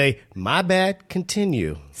if to say, my bad,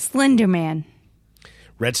 continue. Slender Man.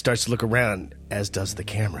 Red starts to look around, as does the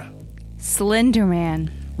camera. Slender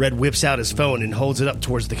Man. Red whips out his phone and holds it up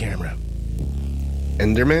towards the camera.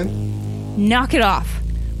 Enderman? Knock it off.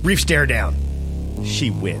 Brief stare down.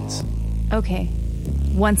 She wins. Okay,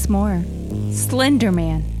 once more. Slender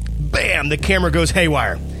Man. Bam! The camera goes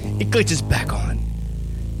haywire. It glitches back on.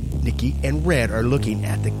 Nikki and Red are looking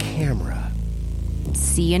at the camera.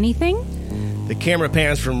 See anything? The camera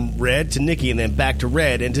pans from Red to Nikki and then back to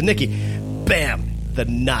Red and to Nikki. Bam! The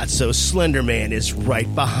not-so-slender man is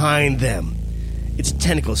right behind them. Its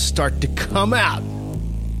tentacles start to come out.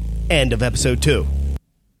 End of episode 2.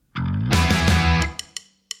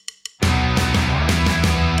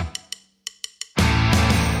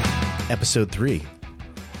 Episode 3.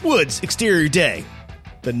 Woods, exterior day.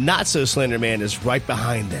 The not-so-slender man is right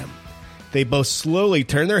behind them. They both slowly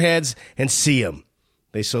turn their heads and see him.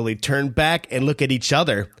 They slowly turn back and look at each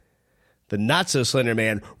other. The not-so-slender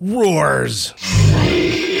man roars.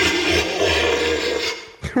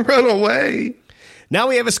 Run away. Now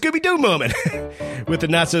we have a Scooby-Doo moment with the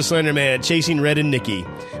not-so-slender man chasing Red and Nikki.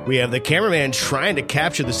 We have the cameraman trying to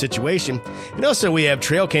capture the situation. And also we have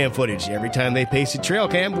trail cam footage. Every time they paste a trail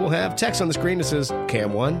cam, we'll have text on the screen that says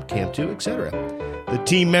Cam 1, Cam 2, etc. The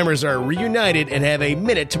team members are reunited and have a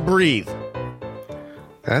minute to breathe.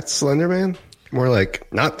 That's Slender Man? More like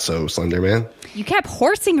not so Slender Man. You kept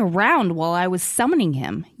horsing around while I was summoning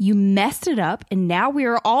him. You messed it up, and now we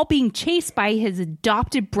are all being chased by his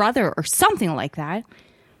adopted brother or something like that.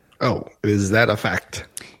 Oh, is that a fact?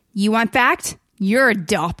 You want fact? You're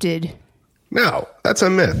adopted. No, that's a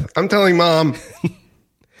myth. I'm telling Mom.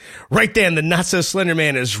 Right then, the not-so-slender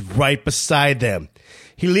man is right beside them.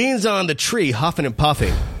 He leans on the tree, huffing and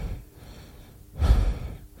puffing.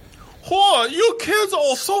 Oh, you kids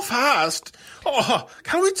are so fast. Oh,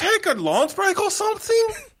 can we take a lunch break or something?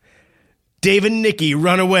 Dave and Nikki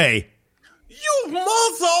run away. You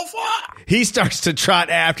motherfucker! He starts to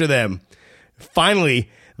trot after them.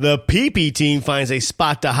 Finally, the PP team finds a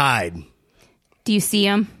spot to hide. Do you see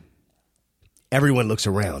him? Everyone looks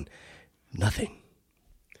around. Nothing.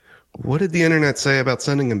 What did the internet say about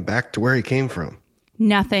sending him back to where he came from?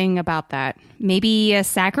 Nothing about that. Maybe a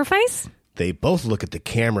sacrifice? They both look at the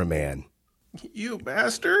cameraman. You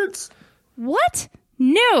bastards. What?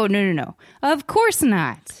 No. Of course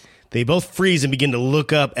not. They both freeze and begin to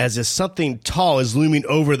look up as if something tall is looming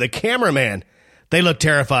over the cameraman. They look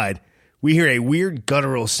terrified. We hear a weird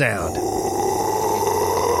guttural sound.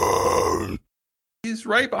 He's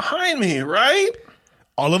right behind me, right?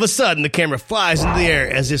 All of a sudden, the camera flies into the air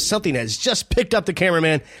as if something has just picked up the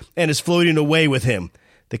cameraman and is floating away with him.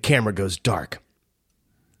 The camera goes dark.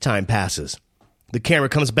 Time passes. The camera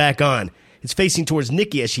comes back on. It's facing towards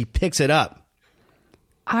Nikki as she picks it up.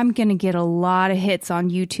 I'm going to get a lot of hits on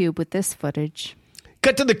YouTube with this footage.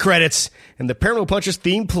 Cut to the credits, and the Paranormal Punchers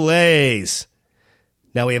theme plays.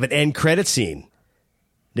 Now we have an end credit scene.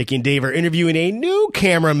 Nikki and Dave are interviewing a new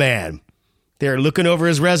cameraman. They're looking over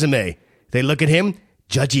his resume. They look at him,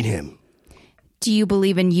 judging him. Do you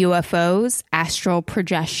believe in UFOs, astral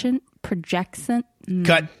projection?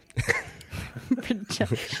 Cut.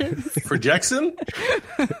 Projections? Projection?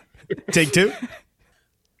 Take two.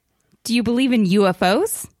 Do you believe in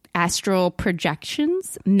UFOs, astral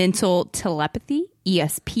projections, mental telepathy,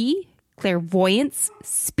 ESP, clairvoyance,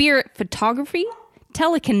 spirit photography,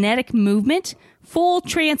 telekinetic movement, full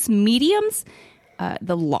trance mediums,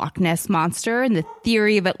 the Loch Ness Monster, and the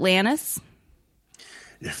theory of Atlantis?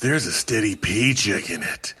 If there's a steady paycheck in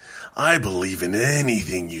it, I believe in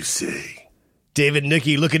anything you say. David and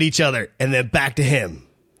Nikki look at each other and then back to him.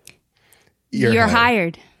 You're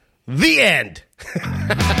hired. The end.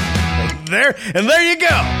 There you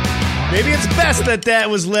go. Maybe it's best that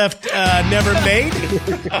was left never made.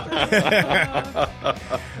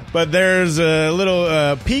 But there's a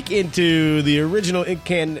little peek into the original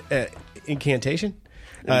incantation.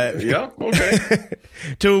 Yeah, okay.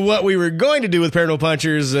 To what we were going to do with Paranormal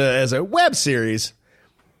Punchers as a web series.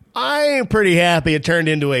 I'm pretty happy it turned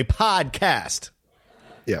into a podcast.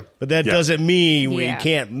 Yeah. But that doesn't mean we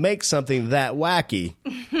can't make something that wacky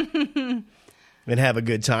and have a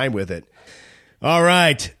good time with it. All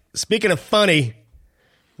right. Speaking of funny,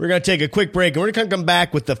 we're going to take a quick break, and we're going to come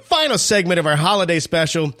back with the final segment of our holiday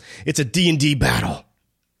special. It's a D&D battle.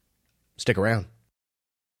 Stick around.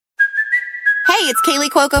 Hey, it's Kaylee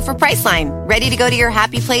Cuoco for Priceline. Ready to go to your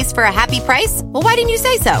happy place for a happy price? Well, why didn't you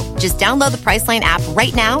say so? Just download the Priceline app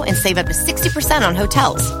right now and save up to 60% on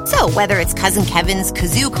hotels. So whether it's Cousin Kevin's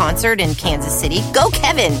Kazoo Concert in Kansas City, go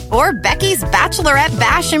Kevin, or Becky's Bachelorette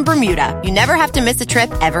Bash in Bermuda, you never have to miss a trip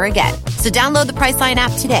ever again. So download the Priceline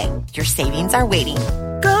app today. Your savings are waiting.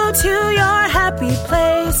 Go to your happy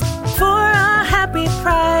place for a happy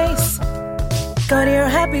price. Go to your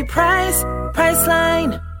happy price,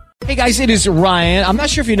 Priceline. Hey guys, it is Ryan. I'm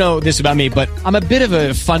not sure if you know this about me, but I'm a bit of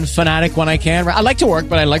a fun fanatic when I can. I like to work,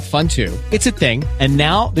 but I like fun too. It's a thing. And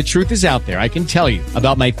now the truth is out there. I can tell you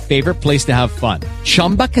about my favorite place to have fun.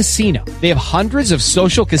 Chumba Casino. They have hundreds of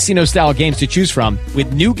social casino style games to choose from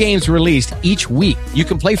with new games released each week. You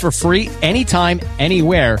can play for free anytime,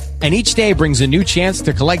 anywhere. And each day brings a new chance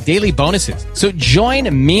to collect daily bonuses. So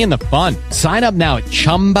join me in the fun. Sign up now at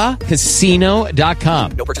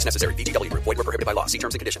ChumbaCasino.com. No purchase necessary. VGW. Void where prohibited by law. See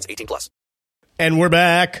terms and conditions. 18+. And we're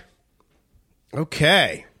back.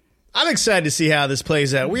 Okay. I'm excited to see how this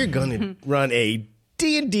plays out. We're going to run a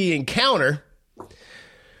D&D encounter.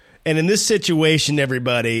 And in this situation,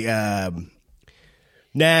 everybody,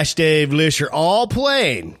 Nash, Dave, Lish are all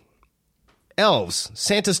playing elves,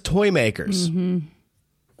 Santa's toy makers. Mm-hmm.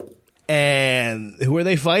 And who are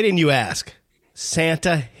they fighting, you ask?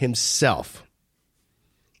 Santa himself.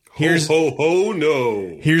 Ho, ho,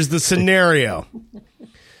 no. Here's the scenario.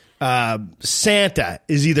 Santa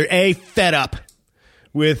is either A, fed up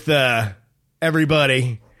with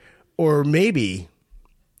everybody, or maybe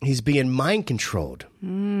he's being mind controlled.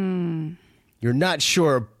 You're not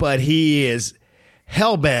sure, but he is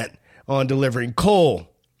hell-bent on delivering coal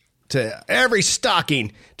to every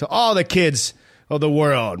stocking to all the kids of the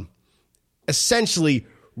world, essentially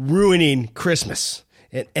ruining Christmas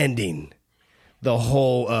and ending the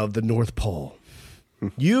whole of the North Pole.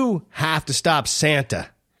 You have to stop Santa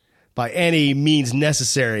by any means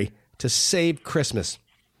necessary to save Christmas.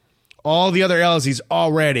 All the other elves he's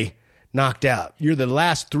already knocked out. You're the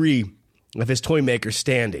last three of his toy makers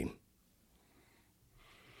standing.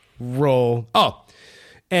 Roll. Oh,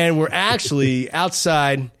 and we're actually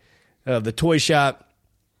outside of the toy shop.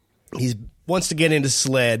 He wants to get into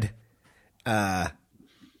sled.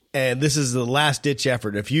 And this is the last ditch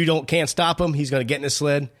effort. If you can't stop him, he's going to get in his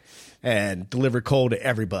sled and deliver coal to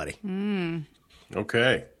everybody.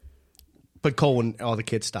 Okay. Put coal in all the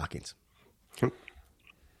kids' stockings.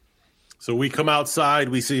 So we come outside.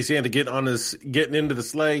 We see Santa getting into the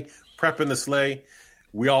sleigh, prepping the sleigh.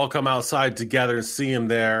 We all come outside together and see him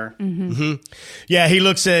there. Mm-hmm. Yeah, he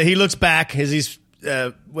looks back as he's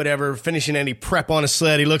finishing any prep on his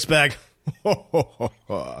sled. He looks back.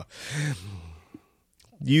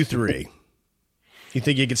 You three, you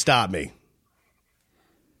think you could stop me?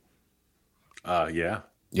 Yeah.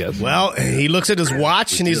 Yes. Well, he looks at his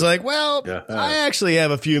watch and he's like, "Well, I actually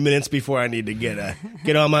have a few minutes before I need to get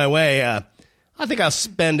on my way. I think I'll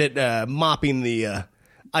spend it mopping the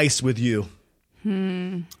ice with you."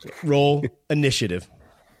 Roll initiative.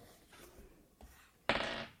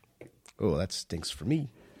 Oh, that stinks for me.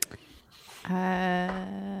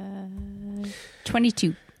 20.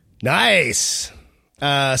 22. Nice.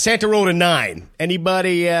 Santa rolled a 9.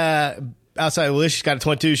 Anybody outside of Lish got a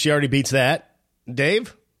 22? She already beats that.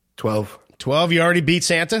 Dave? 12. 12, you already beat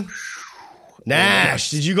Santa?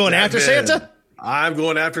 Nash, did you go after Santa? I'm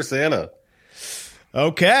going after Santa.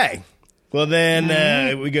 Okay. Well,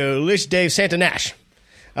 then we go Lish, Dave, Santa, Nash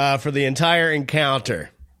for the entire encounter.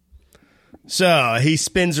 So he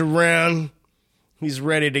spins around. He's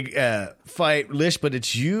ready to fight Lish, but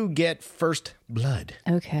it's you get first blood.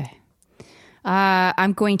 Okay.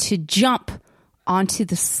 I'm going to jump onto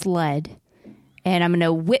the sled, and I'm going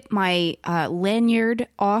to whip my lanyard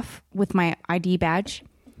off with my ID badge,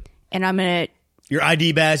 and I'm going to... Your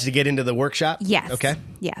ID badge to get into the workshop? Yes. Okay.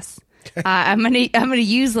 Yes. I'm gonna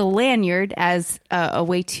use the lanyard as a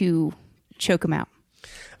way to choke him out.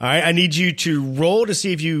 All right. I need you to roll to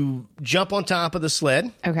see if you jump on top of the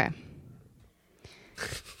sled. Okay.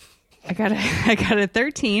 I got a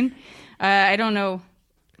 13. I don't know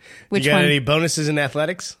which one. You got any bonuses in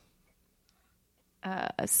athletics?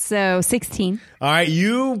 So 16. All right.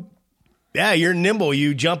 You're nimble.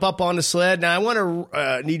 You jump up on the sled. Now I want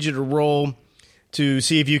to need you to roll to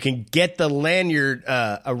see if you can get the lanyard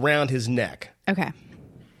around his neck. Okay.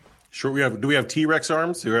 Sure. Do we have T-Rex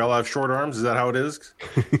arms? Do we all have short arms? Is that how it is?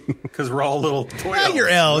 Because we're all little toy elves. Your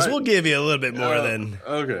elves. Right? We'll give you a little bit more than.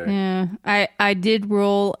 Okay. Yeah. I did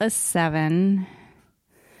roll a 7,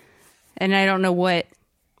 and I don't know what.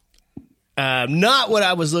 Not what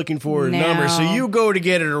I was looking for in numbers. So you go to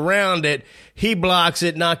get it around it. He blocks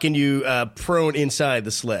it, knocking you prone inside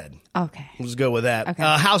the sled. Okay. Let's go with that. Okay.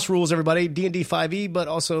 House rules, everybody. D&D 5e, but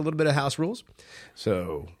also a little bit of house rules.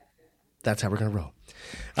 So that's how we're going to roll.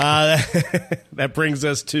 That brings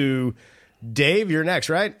us to Dave. You're next,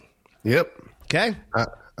 right? Yep. Okay.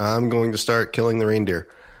 I'm going to start killing the reindeer.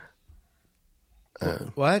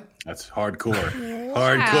 What? That's hardcore. Wow.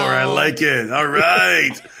 Hardcore. I like it. All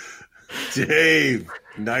right. Dave.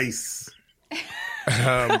 Nice.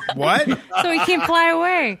 What? So he can't fly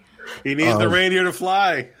away. He needs the reindeer to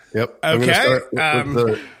fly. Yep. I'm going to start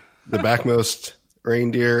with the backmost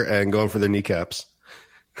reindeer and going for their kneecaps.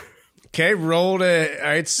 Okay, roll to... All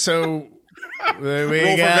right, so...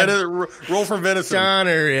 roll for venison.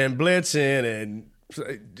 Donner and Blitzen and...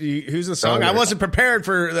 Who's the song? I wasn't prepared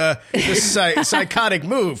for this psychotic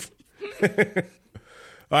move. All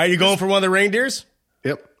right, you going for one of the reindeers?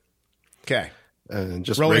 Yep. Okay. And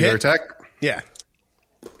just roll regular attack? Yeah.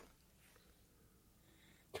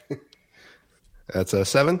 That's a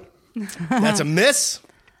 7. That's a miss.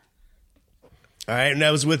 All right, and that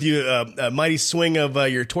was with you a mighty swing of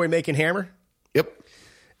your toy-making hammer? Yep.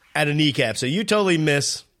 At a kneecap. So you totally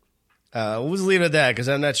miss. We'll just leave it at that because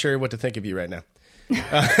I'm not sure what to think of you right now.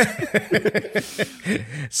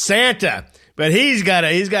 Santa, but he's got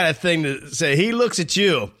a thing to say. He looks at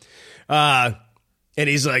you, and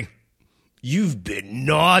he's like, "You've been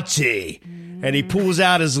naughty," and he pulls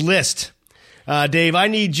out his list. Dave, I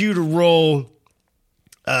need you to roll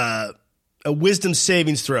a wisdom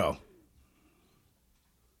savings throw.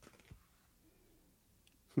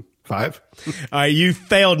 5. All right, you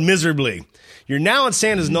failed miserably. You're now on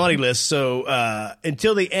Santa's naughty list, so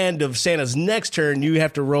until the end of Santa's next turn, you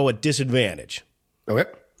have to roll at disadvantage. Okay.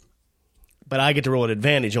 But I get to roll an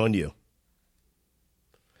advantage on you.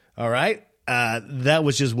 All right? That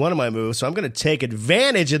was just one of my moves, so I'm going to take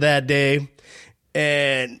advantage of that, Dave,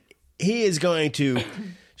 and he is going to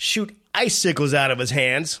shoot icicles out of his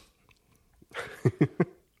hands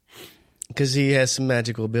because he has some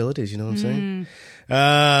magical abilities, you know what I'm saying?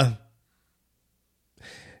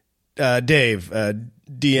 Dave,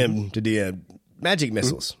 DM to DM, magic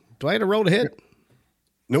missiles. Do I have to roll to hit?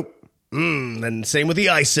 Nope. And same with the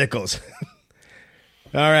icicles.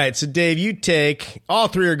 All right, so Dave, you take, all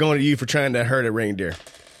 3 are going to you for trying to hurt a reindeer.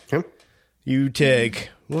 Okay. You take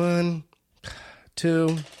 1,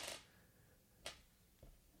 2,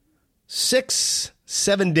 6,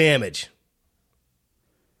 7 damage.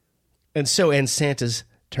 And so ends Santa's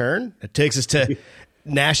turn. It takes us to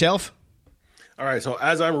Nash Elf. All right, so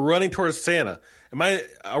as I'm running towards Santa, am I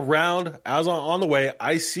around, as on the way,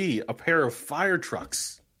 I see a pair of fire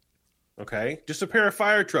trucks. Okay? Just a pair of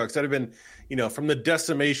fire trucks that have been, from the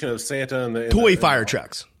decimation of Santa and the... Toy fire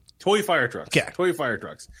trucks. Toy fire trucks. Yeah. Toy fire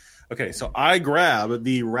trucks. Okay, so I grab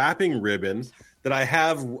the wrapping ribbon that I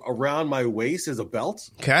have around my waist as a belt.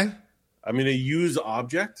 Okay. I'm going to use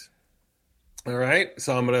object. All right,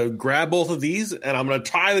 so I'm going to grab both of these, and I'm going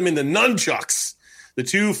to tie them into nunchucks. The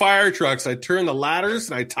 2 fire trucks, I turn the ladders,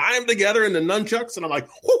 and I tie them together into nunchucks, and I'm like,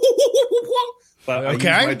 whoop, whoop, whoop, whoop, whoop. But I use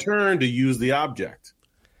my turn to use the object.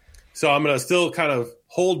 So I'm going to still kind of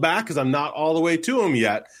hold back because I'm not all the way to him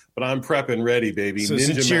yet, but I'm prepping ready, baby. So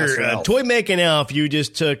Ninja since you're Master a Elf. toy making elf, you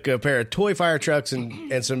just took a pair of toy fire trucks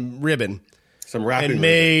and some ribbon. Some wrapping and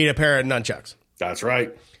made a pair of nunchucks. That's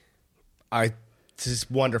right. This is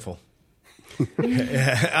wonderful.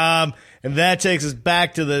 And that takes us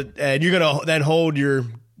back to the. And you're gonna then hold your.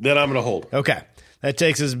 Then I'm gonna hold. Okay, that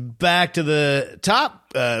takes us back to the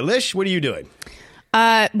top. Lish, what are you doing?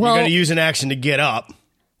 Well, you're gonna use an action to get up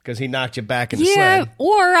because he knocked you back in the yeah, sled.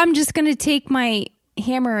 or I'm just gonna take my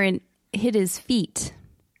hammer and hit his feet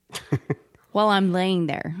while I'm laying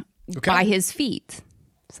there by his feet.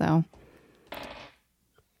 So.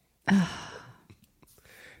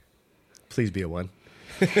 Please be a 1.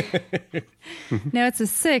 No, it's a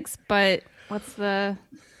 6, but what's the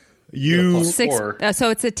you 6?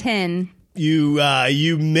 So it's a 10.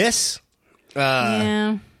 You miss.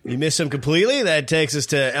 Yeah. You miss him completely. That takes us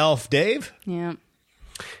to Elf Dave. Yeah.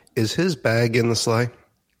 Is his bag in the sleigh?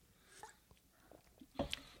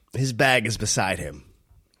 His bag is beside him.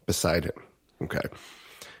 Beside him. Okay.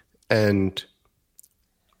 And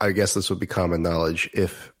I guess this would be common knowledge.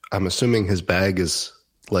 If I'm assuming his bag is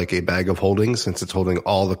like a bag of holding, since it's holding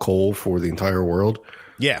all the coal for the entire world.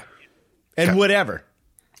 Yeah. And whatever.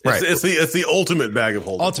 Right. It's the ultimate bag of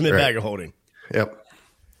holding. Ultimate bag of holding. Yep.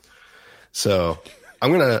 So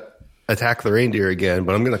I'm going to attack the reindeer again,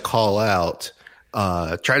 but I'm going to call out,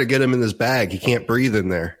 try to get him in this bag. He can't breathe in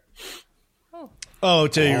there.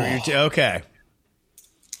 Okay.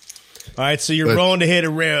 All right, so you're rolling to hit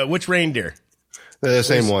which reindeer? The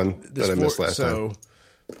same one that I missed last time. time.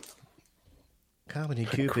 Comedy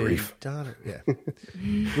Cupid, Donner. Yeah.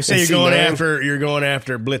 We'll say you're going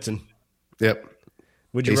after Blitzen. Yep.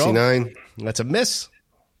 Would you AC roll? 9. That's a miss.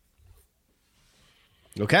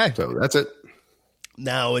 Okay. So that's it.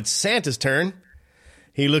 Now it's Santa's turn.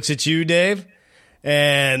 He looks at you, Dave,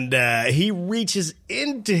 and he reaches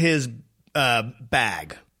into his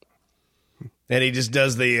bag. And he just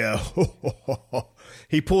does the,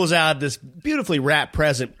 he pulls out this beautifully wrapped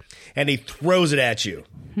present and he throws it at you.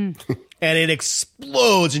 And it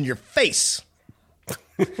explodes in your face.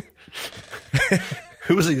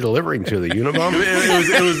 Who was he delivering to? The Unabomber?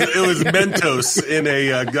 it was Mentos in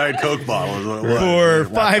a Diet Coke bottle. For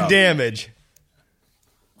 5 damage.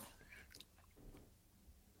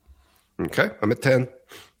 Okay, I'm at 10.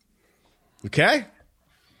 Okay.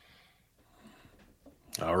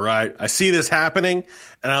 All right. I see this happening,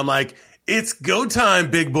 and I'm like, it's go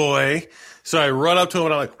time, big boy. So I run up to him,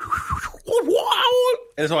 and I'm like,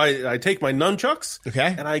 and so I take my nunchucks,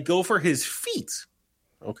 and I go for his feet.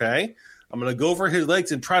 Okay? I'm going to go for his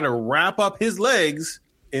legs and try to wrap up his legs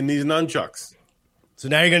in these nunchucks. So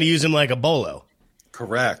now you're going to use him like a bolo.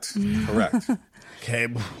 Correct. Okay.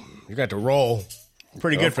 You got to roll.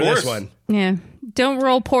 Pretty good for this one. Yeah. Don't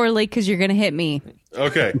roll poorly because you're going to hit me.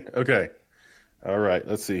 Okay. All right.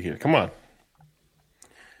 Let's see here. Come on.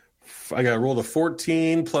 I got to roll the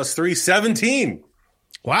 14 plus 3, 17.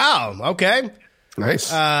 Wow. Okay. Nice.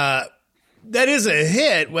 That is a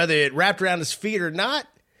hit, whether it wrapped around his feet or not.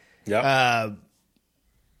 Yeah.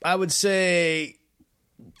 I would say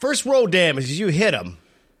first roll damage because you hit him.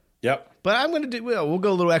 Yep. But I'm going to do, we'll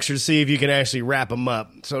go a little extra to see if you can actually wrap him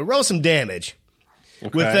up. So roll some damage.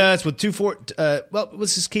 Okay. With us, with 2, 4, well,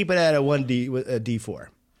 let's just keep it at a D4.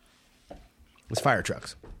 It's fire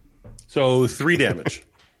trucks. So 3 damage.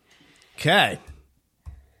 Okay.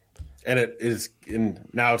 And it is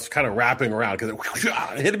now it's kind of wrapping around because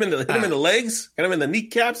it hit him in the legs, hit him in the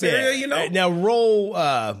kneecaps area, you know. Now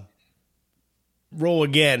roll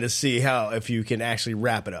again to see if you can actually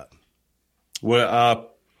wrap it up.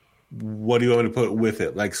 What do you want me to put with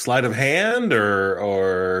it? Like sleight of hand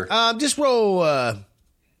or just roll the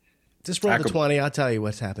 20. I'll tell you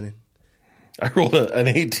what's happening. I rolled an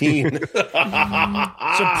 18.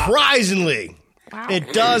 Surprisingly,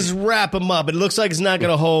 it does wrap him up. It looks like it's not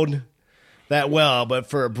going to hold that well, but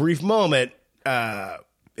for a brief moment,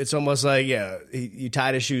 it's almost like you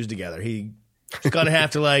tied his shoes together. He's going to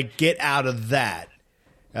have to get out of that.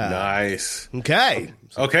 Nice. Okay.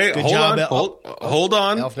 Okay. Good Hold job, on. Hold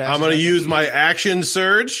on. I'm going to use my action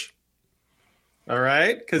surge. All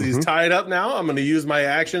right, because he's tied up now. I'm going to use my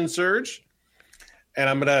action surge, and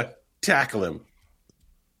I'm going to tackle him.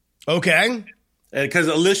 Okay. And because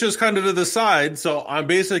Alicia's kind of to the side, so I'm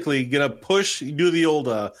basically going to do the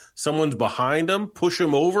old someone's behind him, push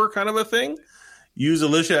him over kind of a thing. Use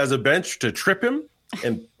Alicia as a bench to trip him,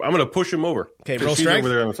 and I'm going to push him over. Okay, roll strength. Over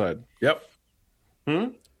there on the side. Yep.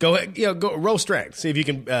 Go ahead. Go roll strength. See if you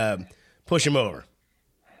can push him over.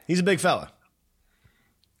 He's a big fella.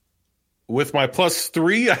 With my plus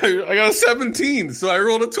 3, I got a 17, so I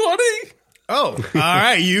rolled a 20. Oh, all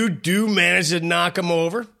right. You do manage to knock him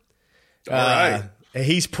over. All right.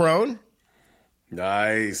 He's prone.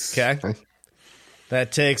 Nice. Okay.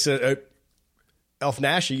 That takes Elf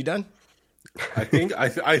Nash. Are you done? I think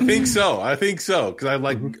so. I think so because I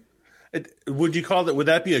like. Would you call that? Would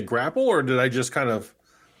that be a grapple, or did I just kind of?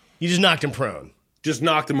 You just knocked him prone. Just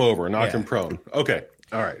knocked him over. Knocked him prone. Okay.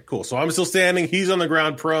 All right. Cool. So I'm still standing. He's on the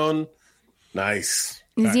ground, prone. Nice.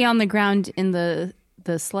 Is he on the ground in the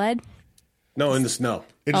sled? No, in the snow.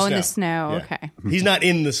 In the snow. Yeah. Okay. He's not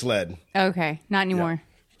in the sled. Okay. Not anymore.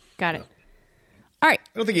 Yeah. Got it. All right.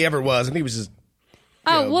 I don't think he ever was. I think he was just.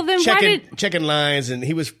 Well then checking lines, and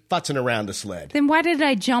he was futzing around the sled. Then why did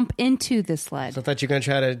I jump into the sled? So I thought you were going to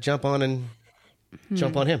try to jump on and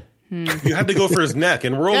jump on him. You had to go for his neck,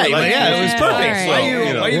 and we're only it was perfect.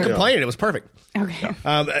 Right. Why are you complaining? It was perfect. Okay.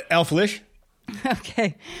 Elf Lish.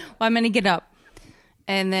 Okay. Well, I'm going to get up,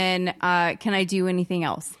 and then can I do anything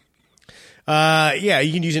else? Yeah,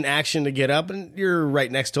 you can use an action to get up, and you're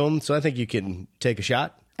right next to him, so I think you can take a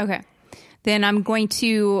shot. Okay. Then I'm going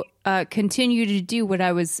to continue to do what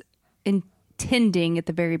I was intending at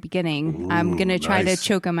the very beginning. Ooh, I'm going to try to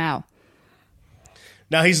choke him out.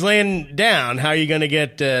 Now he's laying down. How are you going to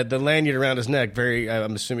get the lanyard around his neck?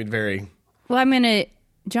 I'm assuming very. Well, I'm going to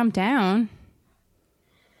jump down.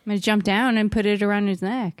 I'm going to jump down and put it around his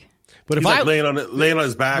neck. But he's like laying on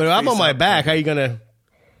his back. But if I'm on my back, how are you going to?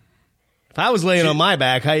 If I was laying on my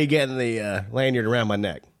back, how are you getting the lanyard around my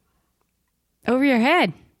neck? Over your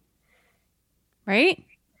head. Right?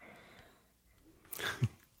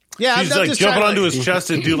 Yeah, he's like jumping onto his chest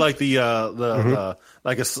and do like the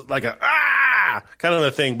like a kind of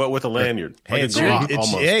a thing, but with a lanyard. Hey, like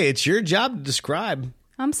it's your job to describe.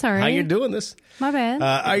 I'm sorry. How you're doing this? My bad.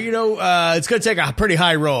 It's going to take a pretty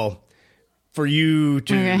high roll for you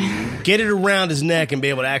to get it around his neck and be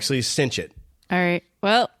able to actually cinch it. All right.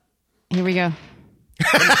 Well, here we go.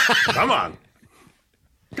 Come on.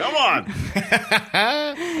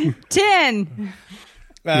 10.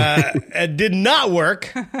 It did not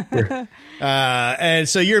work. And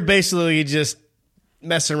so you're basically just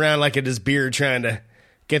messing around like in his beard trying to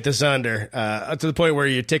get this under to the point where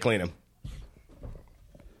you're tickling him.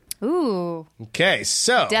 Ooh. Okay,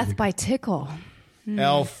 so. Death by tickle.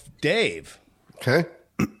 Elf Dave. Okay.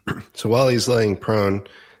 So while he's laying prone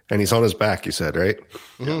and he's on his back, you said, right?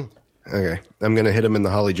 Mm-hmm. Okay. I'm going to hit him in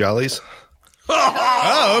the Holly Jollies.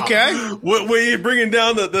 Oh, okay. Were you bringing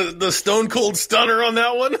down the Stone Cold Stunner on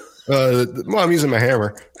that one? Well, I'm using my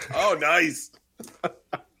hammer. Oh, nice.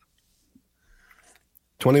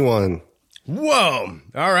 21. Whoa.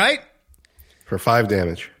 All right. For 5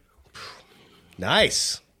 damage.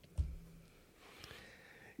 Nice.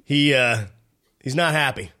 He's not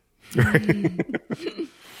happy.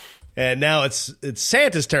 And now it's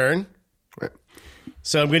Santa's turn. Right.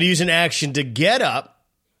 So I'm going to use an action to get up.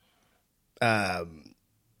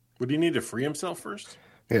 Would he need to free himself first?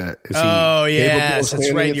 Yeah. Yes,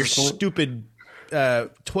 that's right. Your stupid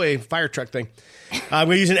toy fire truck thing. I'm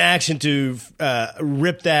going to use an action to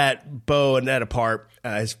rip that bow and net apart.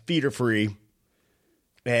 His feet are free,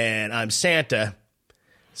 and I'm Santa,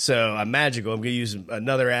 so I'm magical. I'm going to use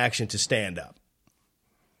another action to stand up.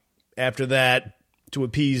 After that, to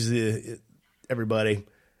appease everybody,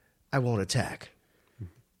 I won't attack.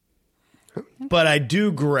 But I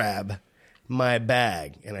do grab my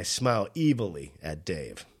bag and I smile evilly at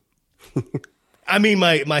Dave. I mean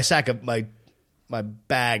my sack of my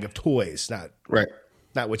bag of toys, not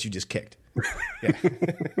what you just kicked. Yeah.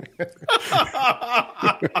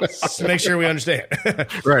 Just make sure we understand.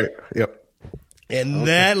 Right. Yep. And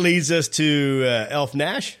that leads us to Elf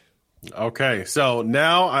Nash. Okay, so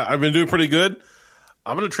now I've been doing pretty good.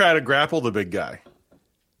 I'm going to try to grapple the big guy.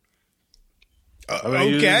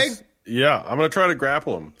 Okay. I'm going to try to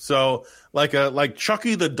grapple him. So like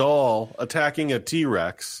Chucky the doll attacking a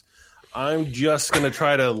T-Rex, I'm just going to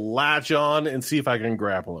try to latch on and see if I can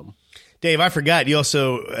grapple him. Dave, I forgot you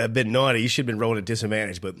also have been naughty. You should have been rolling at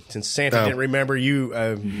disadvantage, but since Santa didn't remember you...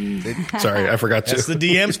 sorry, I forgot to. That's the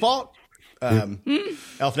DM's fault.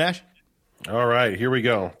 Elf Nash? All right, here we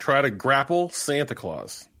go. Try to grapple Santa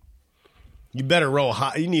Claus. You better roll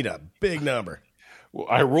high. You need a big number. Well,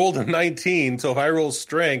 I rolled a 19, so if I roll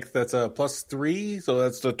strength, that's a +3, so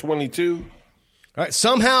that's a 22. All right,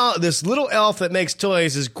 somehow this little elf that makes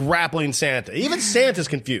toys is grappling Santa. Even Santa's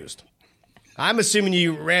confused. I'm assuming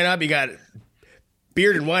you ran up, you got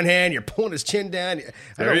beard in one hand, you're pulling his chin down.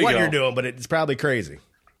 I don't know what you're doing, but it's probably crazy.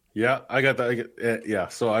 Yeah, I got that. Yeah,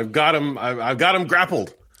 so I've got him. I've got him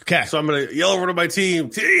grappled. Okay, so I'm going to yell over to my team.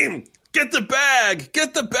 Team, get the bag!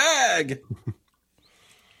 Get the bag!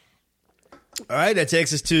 All right, that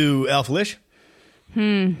takes us to Elf Lish.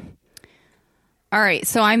 All right,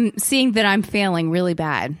 so I'm seeing that I'm failing really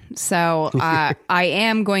bad. So I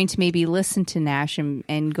am going to maybe listen to Nash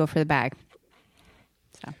and go for the bag.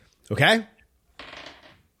 So. Okay.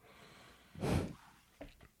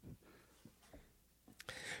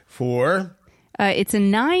 For? It's a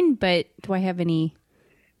 9, but do I have any...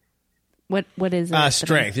 What is it?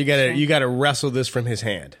 Strength. You gotta wrestle this from his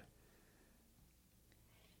hand.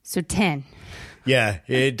 So 10. Yeah,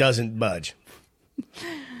 it doesn't budge.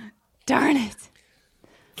 Darn it.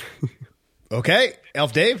 Okay,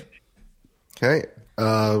 Elf Dave. Okay.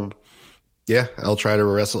 Yeah, I'll try to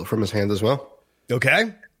wrestle it from his hand as well.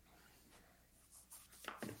 Okay.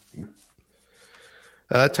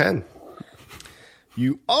 10.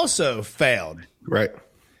 You also failed. Right.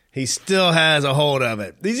 He still has a hold of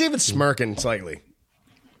it. He's even smirking slightly.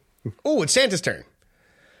 Oh, it's Santa's turn.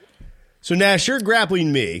 So Nash, you're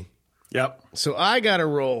grappling me. Yep. So I got to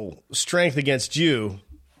roll strength against you.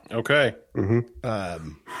 Okay. Mm-hmm.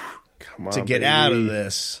 Come on, to get out of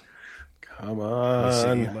this. Come on. Let's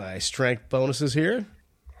see my strength bonuses here.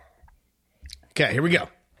 Okay, here we go.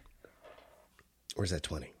 Where's that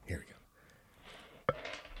 20? Here we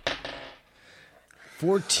go.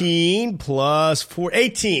 14 plus 4,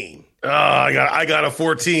 18. Oh, I got a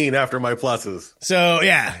 14 after my pluses. So,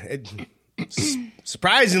 yeah.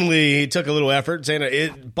 Surprisingly, it took a little effort. Santa,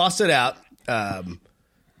 it busted out.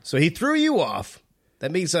 So he threw you off.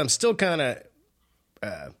 That means I'm still kind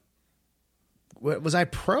of... was I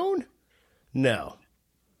prone? No.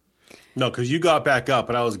 No, because you got back up,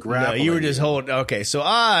 and I was grappling. No, you were just holding... Okay, so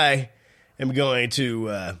I am going to...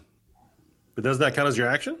 but doesn't that count as your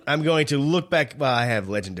action? I'm going to look back... Well, I have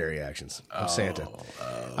legendary actions. I'm Santa.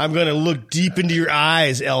 I'm going to look deep into your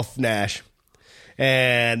eyes, Elf Nash.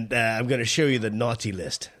 And I'm going to show you the naughty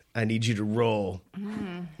list. I need you to roll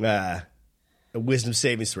a wisdom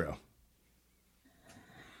saving throw.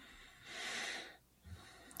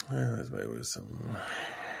 Where's my wisdom?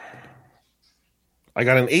 I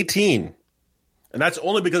got an 18. And that's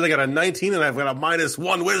only because I got a 19 and I've got a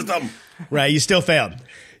 -1 wisdom. Right, you still failed.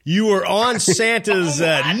 You were on Santa's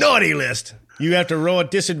naughty list. You have to roll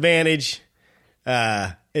at disadvantage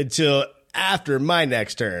until after my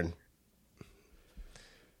next turn.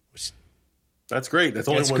 That's great. That's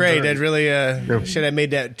only one great. turn. That really should have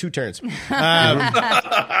made that 2 turns. But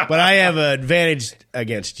I have an advantage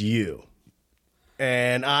against you.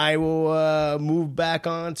 And I will move back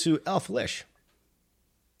on to Elflish.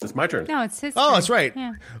 It's my turn. No, it's his Oh, turn. that's right.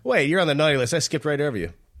 Yeah. Wait, you're on the naughty list. I skipped right over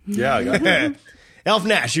you. Yeah, I got that. Elf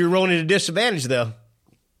Nash, you're rolling at a disadvantage, though.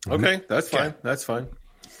 Okay, that's fine. Okay. That's fine.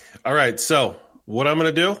 All right, so what I'm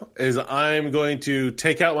going to do is I'm going to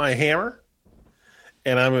take out my hammer,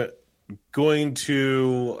 and I'm going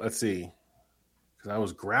to, let's see, because I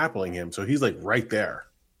was grappling him, so he's like right there.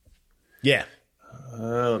 Yeah.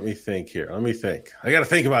 Let me think here. I got to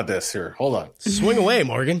think about this here. Hold on. Swing away,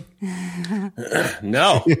 Morgan.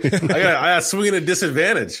 No, I got swing at a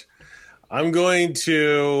disadvantage. I'm going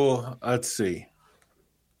to, let's see.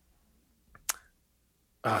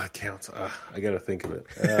 It counts. I got to think of it.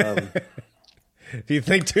 If you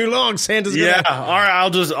think too long, Santa's gonna... Yeah. All right.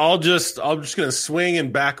 I'm just going to swing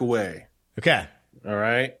and back away. Okay. All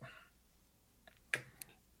right.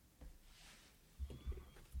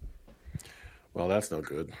 Well, that's no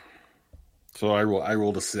good. So I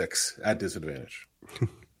rolled a 6 at disadvantage.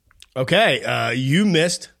 Okay. You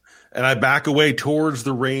missed. And I back away towards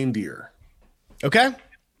the reindeer. Okay.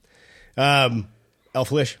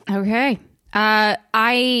 Elflish. Okay.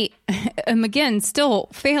 I am again still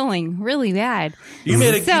failing really bad. You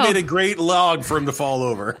made a great log for him to fall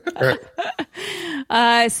over.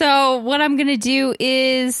 So what I'm gonna do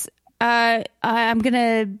is I'm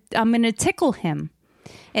gonna tickle him,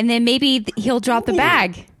 and then maybe he'll drop the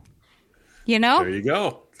bag. You know. There you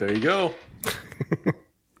go.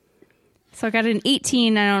 So I got an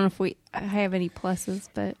 18. I don't know if I have any pluses,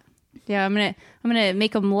 but yeah, I'm gonna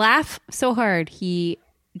make him laugh so hard he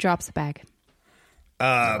drops the bag.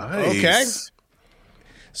 Nice. Okay.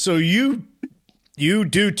 So you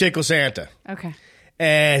do tickle Santa. Okay.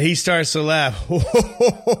 And he starts to laugh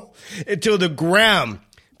until the ground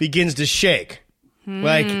begins to shake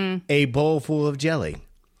like a bowl full of jelly.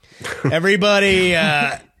 Everybody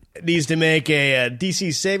needs to make a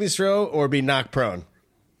DC savings throw or be knocked prone.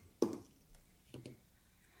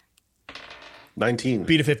 19.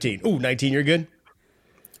 Beat a 15. Ooh, 19, you're good?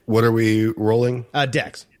 What are we rolling?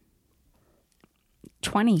 Dex.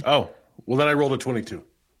 20. Oh, well, then I rolled a 22.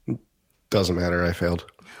 Doesn't matter. I failed.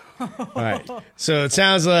 All right. So it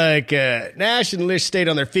sounds like Nash and Lish stayed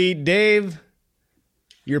on their feet. Dave,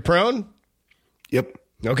 you're prone? Yep.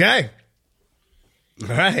 Okay. All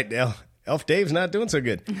right. Now, Elf Dave's not doing so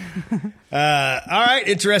good. All right,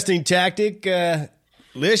 interesting tactic,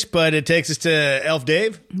 Lish, but it takes us to Elf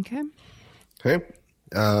Dave. Okay. Okay.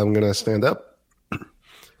 I'm going to stand up.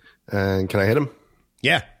 And can I hit him?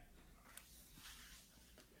 Yeah.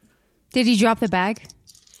 Did he drop the bag?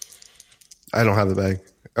 I don't have the bag.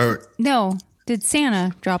 No. Did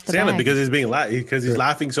Santa drop the bag? Santa, because he's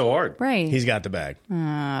laughing so hard. Right. He's got the bag.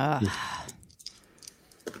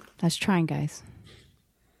 Let's try, guys.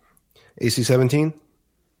 AC 17.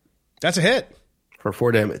 That's a hit. For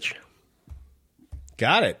 4 damage.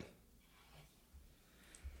 Got it.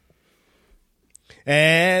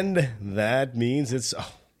 And that means it's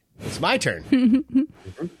my turn.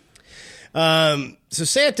 So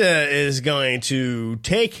Santa is going to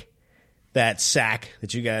take that sack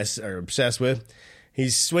that you guys are obsessed with.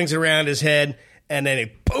 He swings it around his head, and then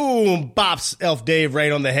it boom bops Elf Dave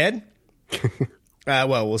right on the head.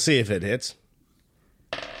 Well, we'll see if it hits.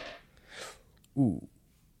 Ooh.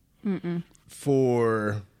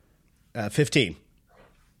 For 15.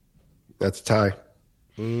 That's a tie.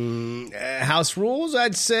 House rules,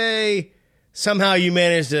 I'd say somehow you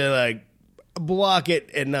managed to block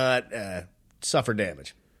it and not suffer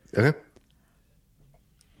damage. Okay.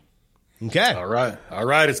 Okay. All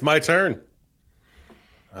right. It's my turn.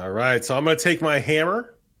 All right. So I'm going to take my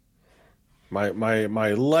hammer, my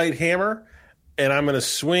light hammer, and I'm going to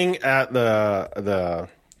swing at the.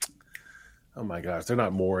 Oh my gosh, they're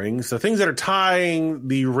not moorings. The things that are tying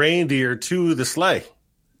the reindeer to the sleigh.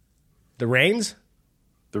 The reins?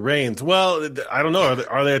 The reins. Well, I don't know.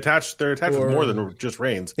 Are they attached? They're attached with more than just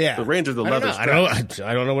reins. Yeah. The reins are the leather straps.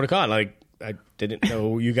 I don't know what to call it. I didn't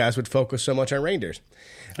know you guys would focus so much on reindeers.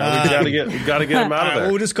 We got to get them out of there.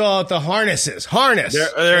 We'll just call it the harnesses. Harness.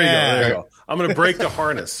 There you go. I'm going to break the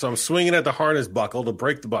harness. So I'm swinging at the harness buckle to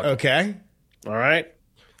break the buckle. Okay. All right.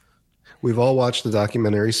 We've all watched the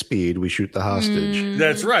documentary Speed. We shoot the hostage.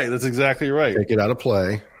 That's right. That's exactly right. Take it out of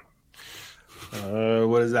play.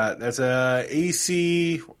 What is that? That's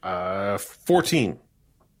AC 14.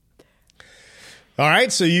 All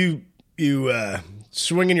right. So you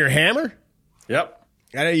swinging your hammer. Yep.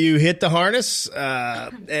 And you hit the harness,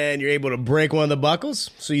 and you're able to break one of the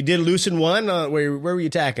buckles. So you did loosen one. Where were you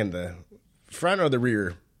attacking? The front or the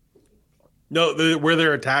rear? No, where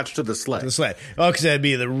they're attached to the sled. The sled. Oh, because that'd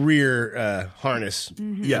be the rear harness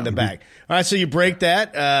in the back. All right, so you break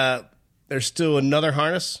that. There's still another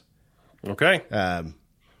harness. Okay. And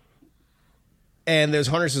those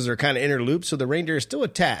harnesses are kind of interlooped, so the reindeer is still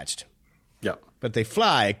attached. Yep. But they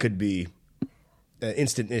fly. It could be an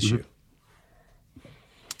instant issue.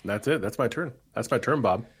 That's it. That's my turn. That's my turn,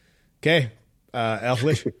 Bob. Okay.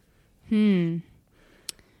 Elflish.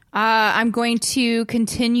 I'm going to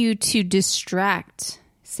continue to distract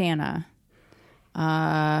Santa.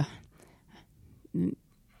 I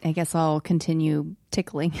guess I'll continue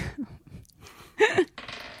tickling.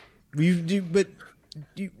 But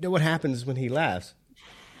you know what happens when he laughs?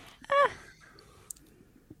 I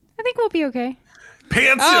think we'll be okay.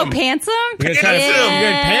 Pants Oh, him. pants him? You're gonna try to- you're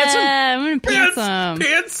gonna pants him? Yeah, I'm going to pants him.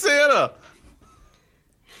 Pants Santa.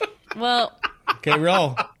 Well, Okay,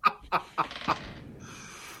 roll.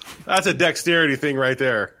 That's a dexterity thing right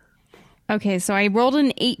there. okay, so I rolled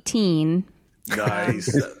an 18.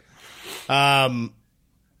 Nice.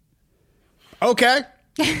 Okay.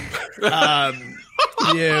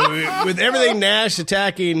 Yeah, with everything Nash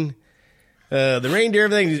attacking the reindeer,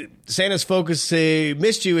 everything, Santa's focus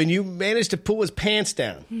missed you, and you managed to pull his pants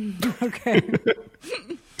down. Okay.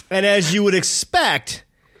 And as you would expect,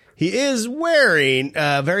 he is wearing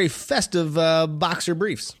very festive boxer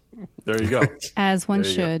briefs. There you go. As one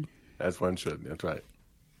There you go. should. As one should. That's right.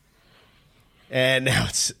 And now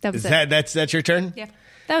that's your turn? Yeah.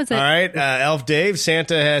 That was it. All right, Elf Dave,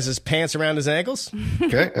 Santa has his pants around his ankles.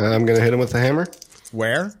 Okay, I'm going to hit him with the hammer.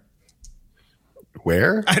 Where?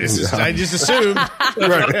 Where? I just assumed.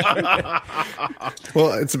 Right.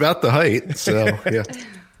 Well, it's about the height, so yeah.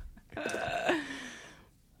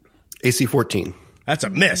 AC 14. That's a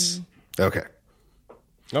miss. Okay.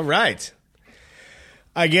 All right.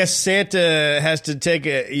 I guess Santa has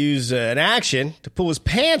to use an action to pull his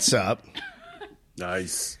pants up.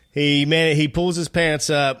 Nice. He pulls his pants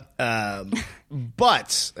up,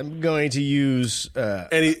 but I'm going to use.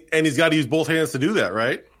 And he's got to use both hands to do that,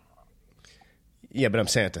 right? Yeah, but I'm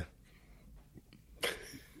Santa.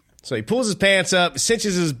 So he pulls his pants up,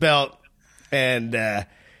 cinches his belt, and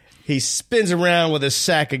he spins around with a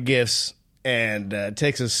sack of gifts and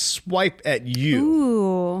takes a swipe at you.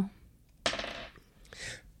 Ooh.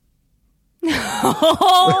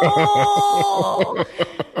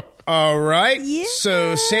 All right. Yeah.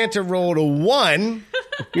 So Santa rolled a 1.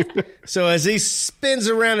 So as he spins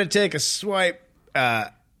around to take a swipe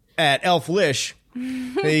at Elf Lish,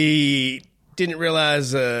 he didn't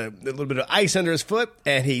realize a little bit of ice under his foot,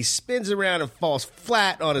 and he spins around and falls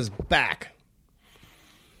flat on his back.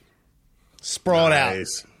 Sprawled out.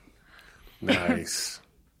 Nice.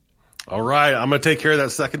 All right, I'm going to take care of that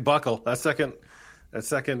second buckle. That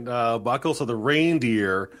second buckle, so the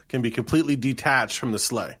reindeer can be completely detached from the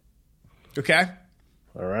sleigh. Okay.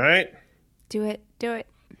 All right. Do it.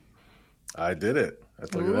 I did it.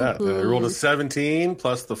 Look at that. I rolled a 17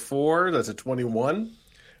 plus the 4. That's a 21.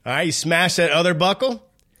 All right, you smash that other buckle.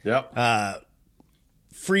 Yep.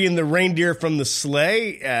 Freeing the reindeer from the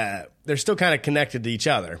sleigh. They're still kind of connected to each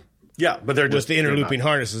other. Yeah, but they're just with the interlooping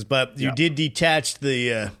harnesses. But you did detach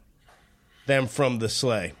them from the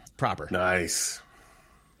sleigh proper. Nice.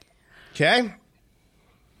 Okay.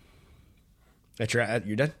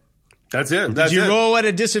 You're done? That's it. Did you roll at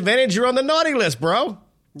a disadvantage? You're on the naughty list, bro.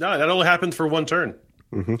 No, that only happens for one turn.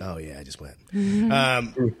 Mm-hmm. Oh, yeah, I just went.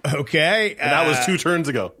 Okay. And that was 2 turns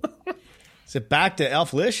ago. Is it back to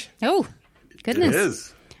Elf Lish? Oh, goodness. It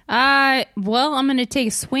is. Well, I'm going to take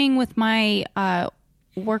a swing with my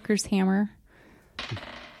worker's hammer.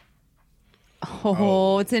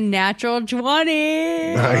 Oh, it's a natural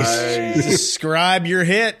 20. Nice. Describe your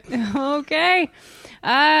hit. Okay.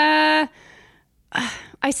 I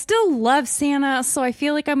still love Santa, so I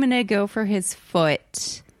feel like I'm going to go for his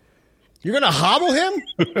foot. You're going to hobble him?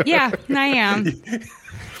 Yeah, I am.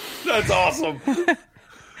 That's awesome.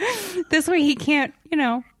 This way he can't,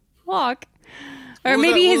 walk. Or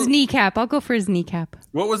maybe his kneecap. I'll go for his kneecap.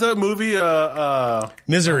 What was that movie?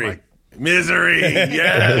 Misery. Misery,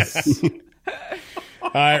 yes.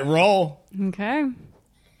 All right, roll. Okay.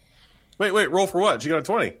 Wait, roll for what? You got a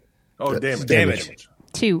 20. Oh, damage.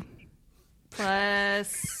 2.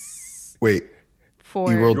 Plus... Wait.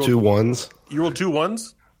 4. You rolled 2 1s? You rolled 2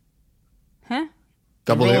 1s? Huh?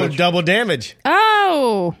 Double damage? Double damage.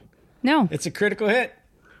 Oh! No. It's a critical hit.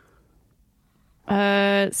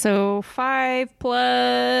 So 5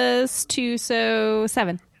 plus 2, so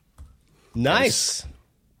 7. Nice.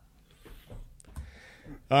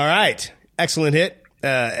 All right. Excellent hit.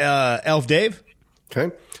 Elf Dave.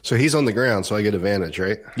 Okay. So he's on the ground, so I get advantage,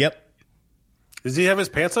 right? Yep. Does he have his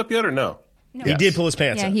pants up yet or no? No. He did pull his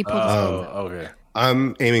pants up. Yeah, he pulled his pants up. Okay.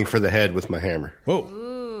 I'm aiming for the head with my hammer. Whoa.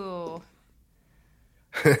 Ooh.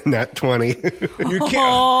 Not 20. You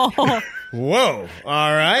can't. Whoa.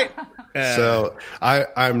 All right. So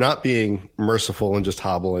I'm not being merciful and just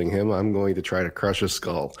hobbling him. I'm going to try to crush his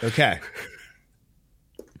skull. Okay.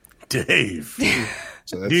 Dave.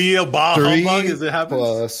 So that's Do you yell bah humbug as it happens?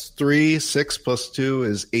 plus 3, 6 plus 2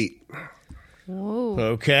 is 8. Whoa.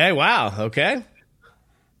 Okay. Wow. Okay.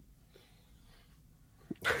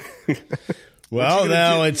 Well,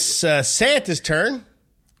 now it's Santa's turn.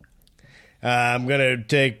 I'm going to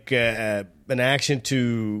take an action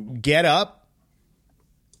to get up.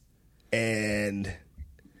 And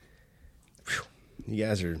you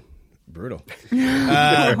guys are brutal.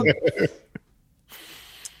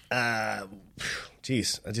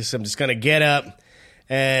 Geez, I'm just going to get up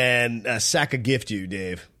and sack a gift you,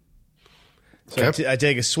 Dave. So Okay. I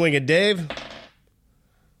take a swing at Dave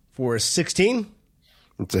for a 16.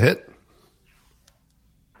 It's a hit.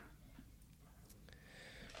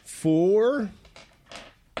 For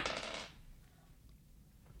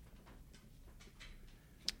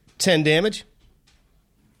 10 damage.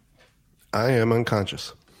 I am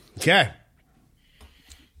unconscious. Okay.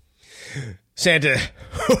 Santa,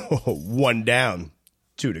 1 down,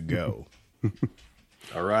 2 to go.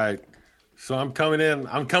 All right. So I'm coming in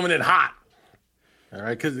hot. All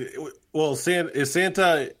right.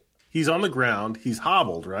 Santa, he's on the ground. He's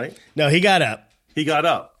hobbled, right? No, he got up. He got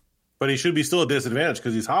up. But he should be still at disadvantage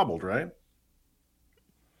because he's hobbled, right?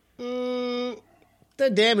 The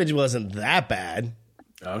damage wasn't that bad.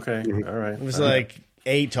 Okay. All right. It was like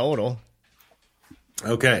 8 total.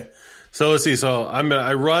 Okay. So let's see. So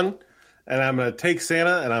I run and I'm gonna take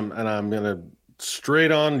Santa and I'm gonna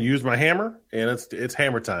straight on use my hammer, and it's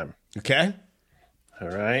hammer time. Okay. All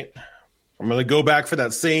right. I'm gonna go back for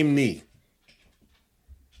that same knee.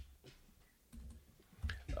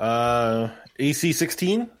 AC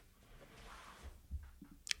 16.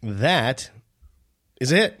 That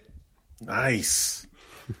is a hit. Nice.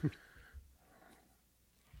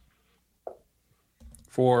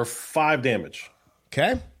 For 5 damage.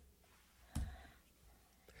 Okay.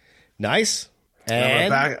 Nice.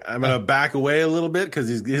 And I'm gonna back away a little bit because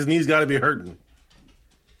his knee's got to be hurting.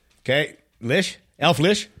 Okay, Lish, Elf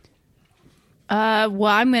Lish. Well,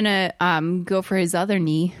 I'm gonna go for his other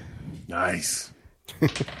knee. Nice.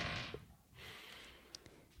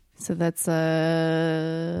 So that's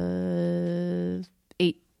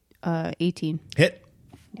 18. Hit.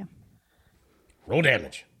 Yeah. Roll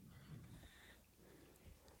damage.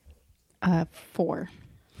 4.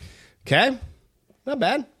 Okay. Not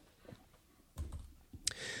bad.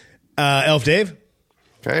 Elf Dave.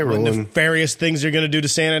 Okay, What rolling. nefarious things you're going to do to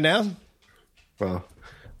Santa now? Well,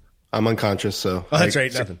 I'm unconscious, so. Oh, that's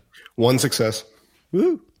right. Nothing. 1 success.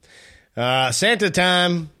 Woo. Santa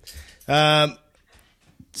time.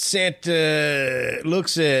 Santa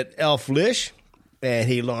looks at Elf Lish, and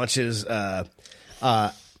he launches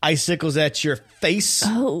icicles at your face.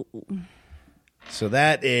 Oh. So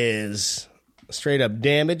that is straight up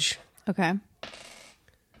damage. Okay.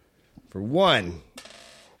 For 1,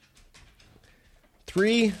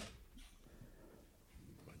 3,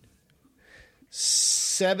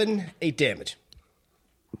 7, 8 damage.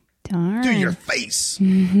 Darn. To your face.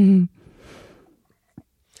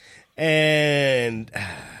 And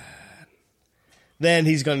then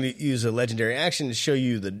he's going to use a legendary action to show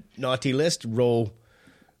you the naughty list. Roll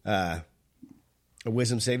a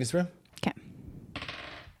wisdom saving throw. Okay.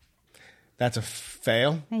 That's a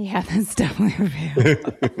fail. Yeah, that's definitely a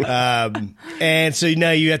fail. And so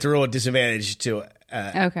now you have to roll a disadvantage to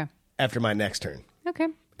Okay. after my next turn. Okay.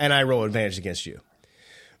 And I roll advantage against you.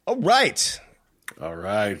 All right. All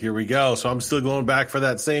right, here we go. So I'm still going back for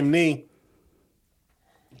that same knee.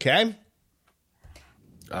 Okay.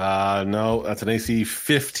 No, that's an AC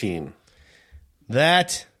 15.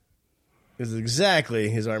 That is exactly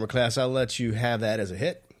his armor class. I'll let you have that as a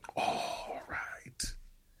hit. All right.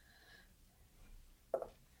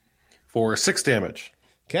 For 6 damage.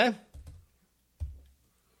 Okay.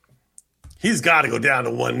 He's got to go down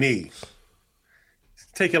to 1 knee. He's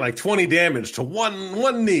taking like 20 damage to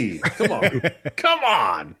one knee. Come on. Come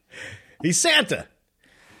on. He's Santa.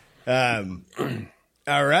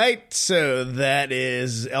 All right. So that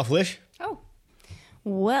is Elflish. Oh.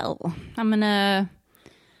 Well, I'm gonna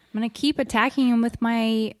keep attacking him with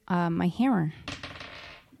my my hammer.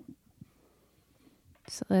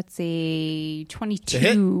 So that's a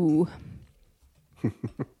 22.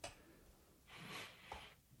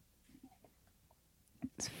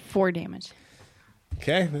 It's 4 damage.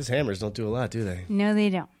 Okay. These hammers don't do a lot, do they? No, they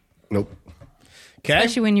don't. Nope. Okay.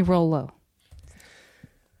 Especially when you roll low.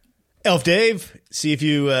 Elf Dave, see if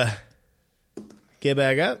you get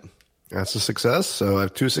back up. That's a success, so I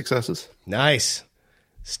have 2 successes. Nice.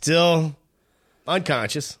 Still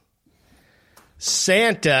unconscious.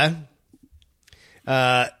 Santa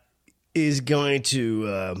is going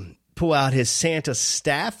to pull out his Santa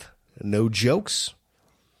staff. No jokes.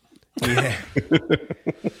 Yeah.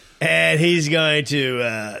 And he's going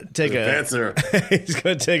to take he's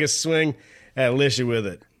going to take a swing at Alicia with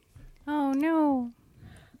it. Oh no.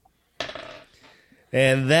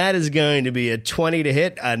 And that is going to be a 20 to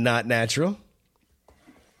hit, not natural.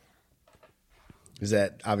 Is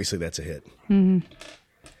that obviously that's a hit. Mm-hmm.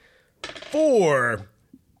 For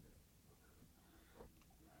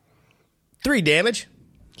 3 damage.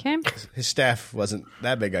 Okay. His staff wasn't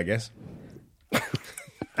that big, I guess.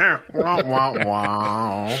 It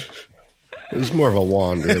was more of a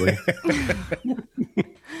wand, really.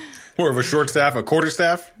 More of a short staff, a quarter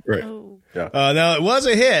staff? Right. Yeah. Now, it was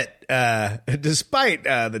a hit, despite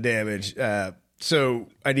the damage. So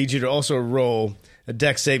I need you to also roll a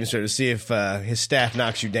dex saving throw to see if his staff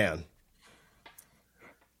knocks you down.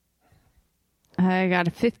 I got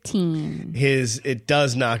a 15. It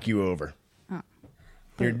does knock you over. Oh.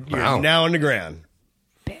 You're Wow. now on the ground.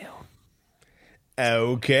 Boo.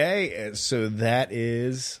 Okay, so that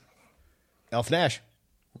is Elf Nash.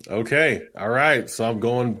 Okay. All right. So I'm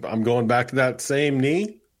going back to that same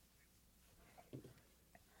knee.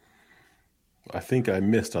 I think I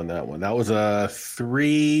missed on that one. That was a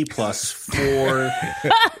 3 plus 4.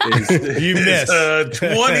 You missed.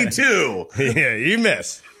 22. Yeah, you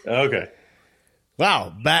missed. Okay.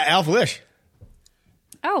 Wow, Elf Lish.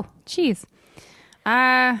 Oh, jeez.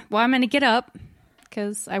 Well, I'm going to get up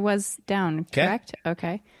because I was down, correct?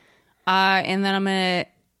 Okay. And then I'm going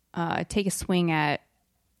to take a swing at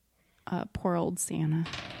poor old Santa.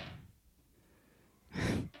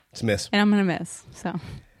 It's a miss. And I'm going to miss, so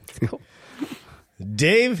it's cool.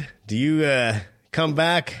 Dave, do you come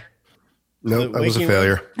back? Nope, that was a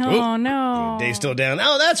failure. Oh, no. Dave's still down.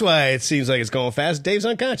 Oh, that's why it seems like it's going fast. Dave's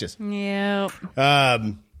unconscious. Yep.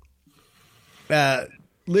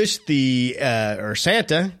 Lish or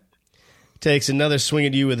Santa takes another swing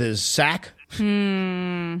at you with his sack.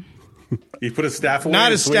 He put his staff away. Not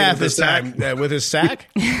and his swinged staff with his this time, with his sack.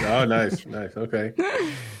 Oh, nice. Okay.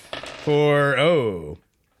 For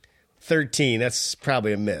 13. That's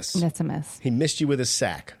probably a miss. That's a miss. He missed you with his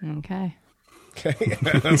sack. Okay.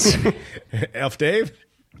 Okay. Elf Dave?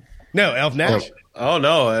 No, Elf Nash. Oh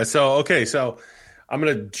no. So I'm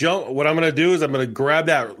going to jump. What I'm going to do is I'm going to grab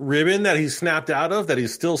that ribbon that he snapped out of, that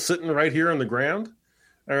he's still sitting right here on the ground.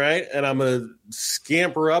 All right. And I'm going to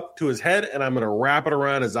scamper up to his head, and I'm going to wrap it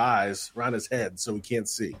around his eyes, around his head, so he can't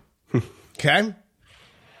see. Okay.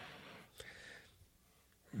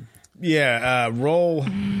 Yeah. Roll.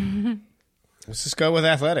 Let's just go with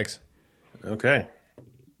athletics. Okay.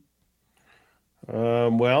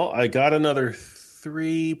 Well, I got another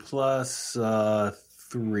 3 plus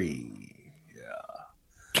 3.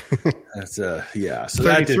 Yeah. That's yeah. So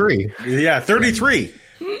 33. 33.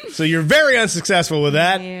 So you're very unsuccessful with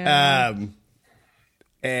that. Yeah.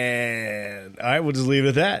 And all right, we'll just leave it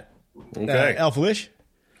at that. Okay. Elflish.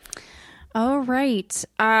 All right.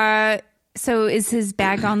 So is his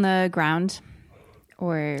bag on the ground?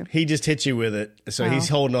 Or He just hit you with it, so he's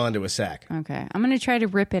holding on to a sack. okay. I'm going to try to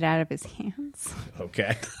rip it out of his hands.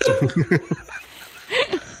 Okay.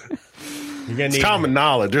 You're gonna It's need common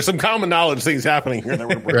knowledge. There's some common knowledge things happening here that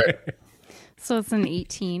we're Right. So it's an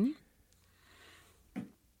 18.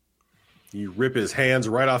 You rip his hands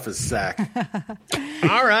right off his sack.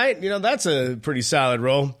 All right, that's a pretty solid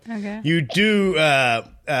roll. Okay. You do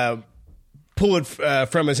pull it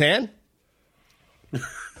from his hand.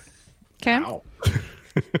 Okay. Ow.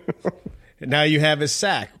 Now you have his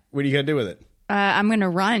sack. What are you gonna do with it? I'm going to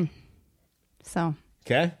run. So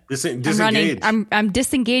Okay. I'm Disengage. running. I'm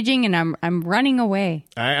disengaging and I'm running away.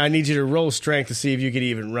 I need you to roll strength to see if you can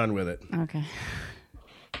even run with it. Okay.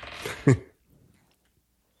 What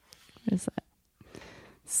is that?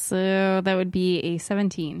 So that would be a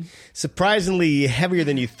 17. Surprisingly heavier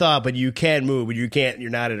than you thought, but you can move, but you can't. You're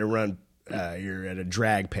not at a run. You're at a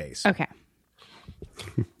drag pace. Okay.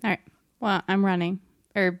 All right. Well, I'm running.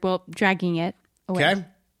 Dragging it away. Okay.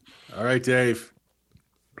 All right, Dave.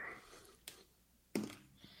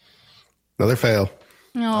 Another fail.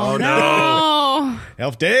 Oh, no.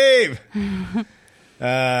 Elf Dave. All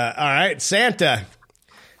right, Santa.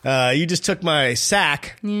 You just took my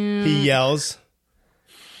sack. Yeah. He yells,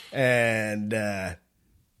 and I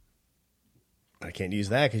can't use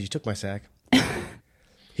that because you took my sack.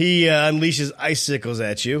 He unleashes icicles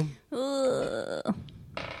at you,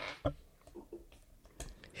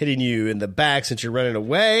 hitting you in the back since you're running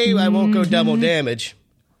away. I won't go double damage.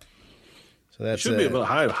 So You that's should be able to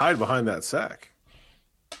hide behind that sack.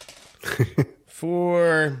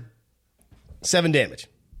 for 7 damage.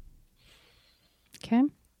 Okay.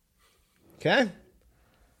 Okay.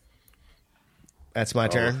 That's my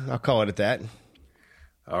turn. I'll call it at that.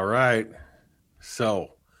 All right. So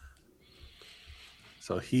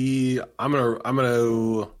I'm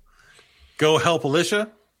gonna go help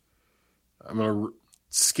Alicia. I'm gonna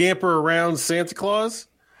scamper around Santa Claus,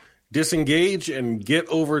 disengage, and get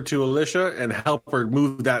over to Alicia and help her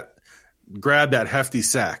grab that hefty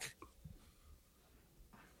sack,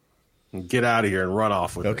 and get out of here and run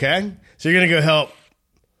off with it. Okay. So you're going to go help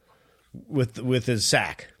with his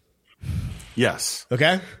sack. Yes.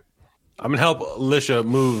 Okay. I'm gonna help Alicia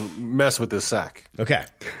mess with this sack. Okay.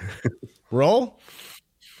 Roll.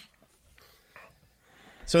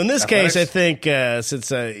 So in this case, I think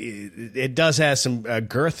since it does have some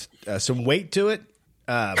girth, some weight to it.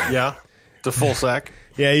 Yeah. The full sack.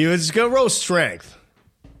 Yeah, you just go roll strength.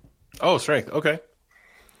 Oh, strength. Okay.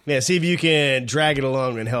 Yeah, see if you can drag it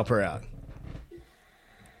along and help her out.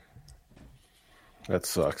 That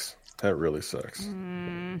sucks. That really sucks.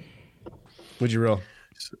 What'd you roll?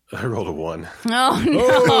 I rolled a 1. Oh,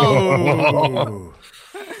 no.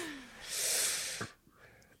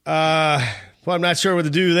 Well, I'm not sure what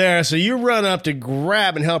to do there. So you run up to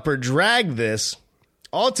grab and help her drag this,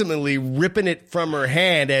 ultimately ripping it from her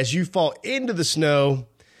hand as you fall into the snow.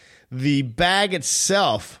 The bag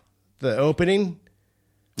itself, the opening,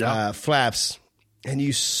 flaps, and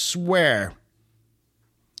you swear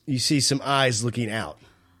you see some eyes looking out.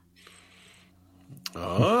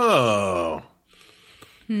 Oh.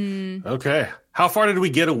 Okay. How far did we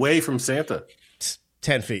get away from Santa?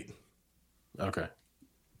 10 feet. Okay.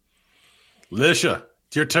 Alicia,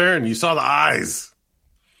 it's your turn. You saw the eyes.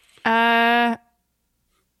 I'm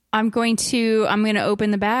going to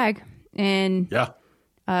open the bag and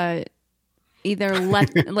either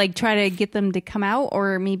try to get them to come out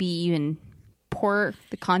or maybe even pour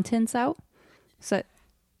the contents out. So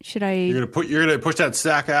should I? You're gonna push that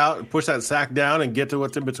sack out, push that sack down, and get to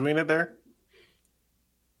what's in between it there.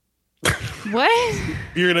 What?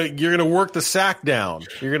 You're gonna work the sack down.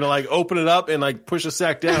 You're gonna open it up and push the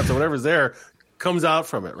sack down so whatever's there comes out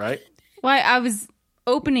from it, right? Well, I was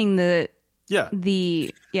opening I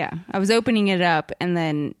was opening it up and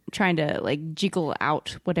then trying to jiggle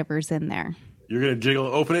out whatever's in there. You're going to jiggle,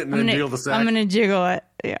 open it, and then jiggle the sack? I'm going to jiggle it.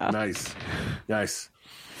 Yeah. Nice.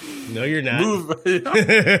 No, you're not. Move.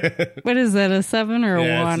 What is that, a 7 or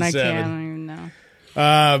a 1? It's a 7. I don't even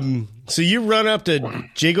know. So you run up to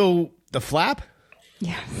jiggle the flap?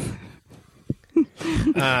 Yeah.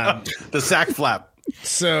 The sack flap.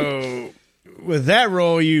 So with that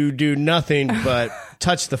roll, you do nothing but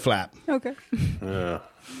touch the flap. Okay.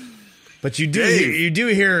 But you do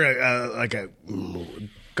hear a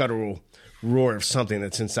guttural roar of something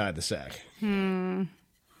that's inside the sack.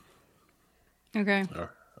 Okay.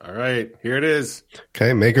 All right, here it is.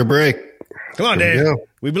 Okay, make or break. Come on, Here we Dave. go.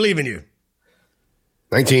 We believe in you.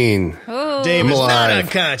 19. Oh. Dave I'm is not alive.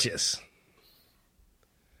 unconscious.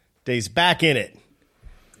 Dave's back in it.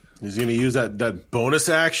 He's going to use that bonus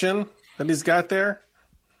action that he's got there.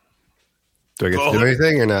 Do I get to do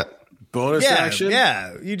anything or not? Bonus action?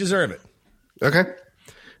 Yeah, you deserve it. Okay.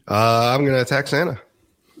 I'm going to attack Santa.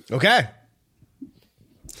 Okay.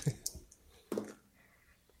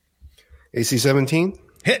 AC 17.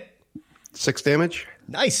 Hit. 6 damage.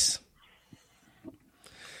 Nice.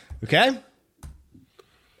 Okay.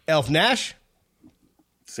 Elf Nash.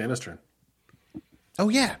 Santa's turn. Oh,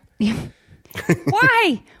 yeah.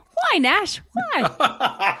 Why? Why, Nash?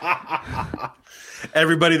 Why?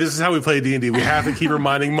 Everybody, this is how we play D&D. We have to keep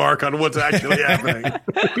reminding Mark on what's actually happening.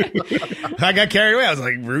 I got carried away. I was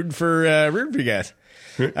like rooting for you guys.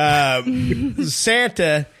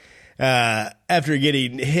 Santa, after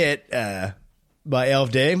getting hit by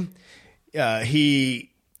Elf Dave, he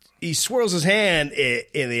swirls his hand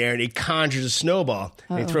in the air and he conjures a snowball.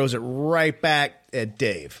 And he throws it right back at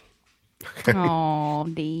Dave. Oh,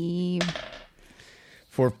 Dave.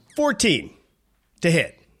 For 14 to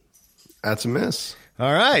hit. That's a miss.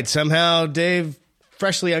 All right. Somehow Dave,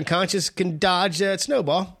 freshly unconscious, can dodge that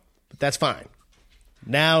snowball, but that's fine.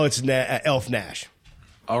 Now it's Elf Nash.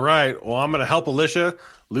 All right. Well, I'm going to help Alicia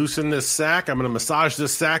loosen this sack. I'm going to massage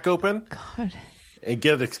this sack open. God. And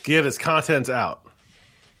get its contents out.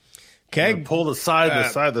 Okay. Pull the side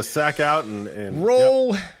of the sack out and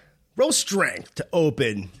roll strength to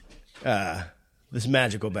open this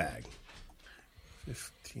magical bag.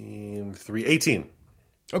 15, 3, 18.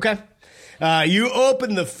 Okay. You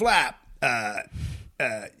open the flap.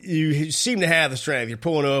 You seem to have the strength. You're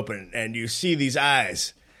pulling open, and you see these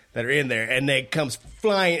eyes that are in there, and they comes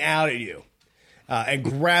flying out at you and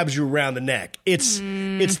grabs you around the neck. It's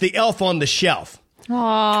the elf on the shelf.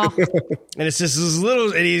 Aww. And it's just this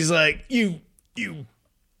little, and he's like, you've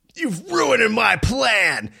ruined my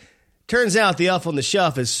plan. Turns out the elf on the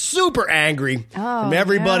shelf is super angry from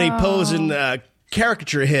everybody posing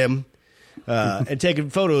caricature him and taking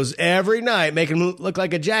photos every night, making him look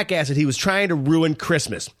like a jackass, that he was trying to ruin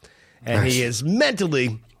Christmas. And he has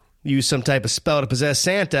mentally used some type of spell to possess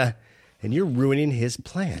Santa, and you're ruining his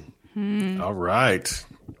plan. All right.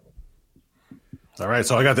 So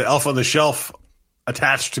I got the elf on the shelf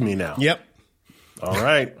attached to me now. Yep. All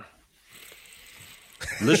right.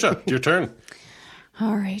 Alicia, your turn.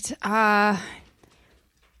 All right. I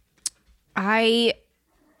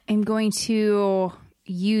am going to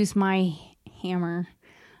use my hammer.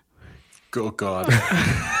 Oh, God.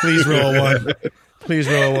 Please roll one. Please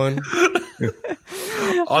roll one.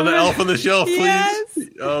 On the elf on the shelf, please. Yes.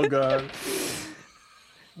 Oh, God.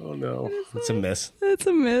 Oh, no. It's a miss. That's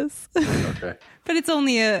a miss. Okay. But it's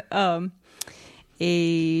only a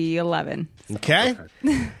 11. Okay.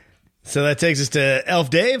 So that takes us to Elf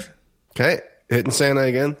Dave. Okay. Hitting Santa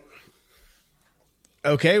again.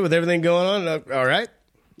 Okay, with everything going on, all right.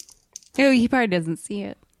 Oh, he probably doesn't see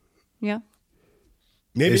it. Yeah.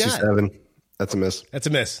 Maybe AC not. 7. That's a miss. That's a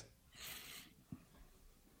miss.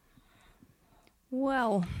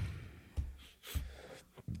 Well.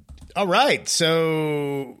 All right.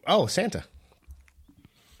 So, Santa.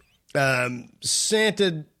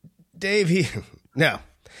 Santa, Dave,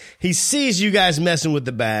 he sees you guys messing with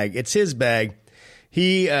the bag. It's his bag.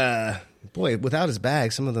 He, without his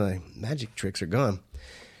bag, some of the magic tricks are gone.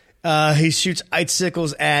 He shoots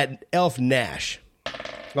icicles at Elf Nash.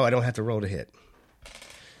 Oh, I don't have to roll to hit.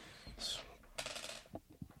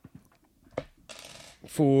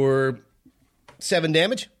 For 7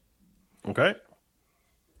 damage. Okay.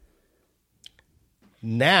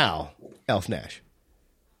 Now, Elf Nash.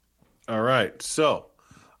 All right. So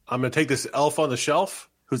I'm going to take this elf on the shelf,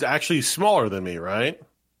 who's actually smaller than me, right?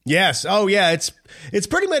 Yes. Oh, yeah. It's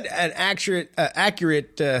pretty much an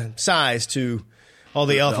accurate size to all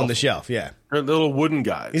the elf on the shelf. Yeah. They're little wooden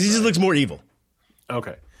guys. He just looks more evil.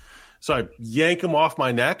 Okay. So I yank him off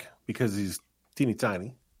my neck because he's teeny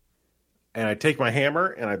tiny. And I take my hammer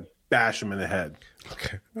and I bash him in the head.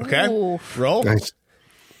 Okay. Ooh. Roll. Nice.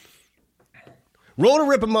 Roll to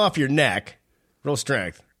rip him off your neck. Roll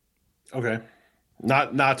strength. Okay.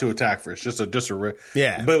 Not to attack first, just a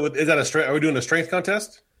yeah. But is that a strength? Are we doing a strength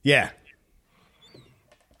contest? Yeah.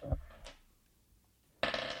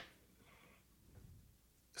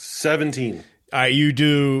 $17. All right, you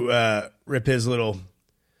do rip his little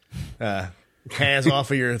hands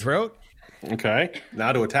off of your throat. Okay.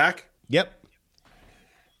 Now to attack? Yep.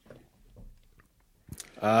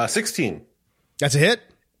 16. That's a hit.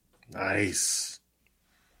 Nice.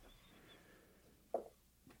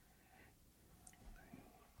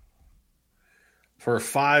 For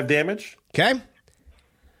 5 damage. Okay.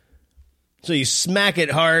 So you smack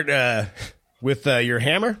it hard with your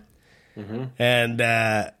hammer. Mm-hmm.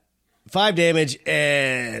 And 5 damage.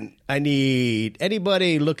 And I need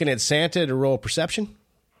anybody looking at Santa to roll perception.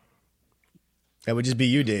 That would just be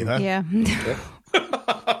you, Dave, huh? Yeah.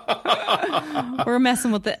 We're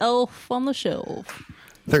messing with the elf on the shelf.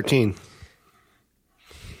 13.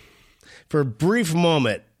 For a brief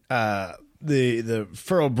moment, the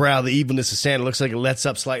furrowed brow, the evilness of Santa looks like it lets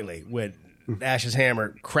up slightly when Ash's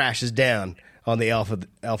hammer crashes down on the elf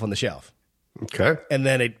on the shelf. Okay. And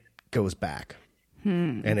then it goes back.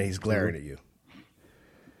 And then he's glaring at you.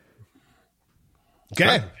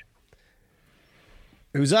 Okay.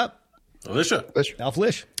 Who's up? Alicia. Elf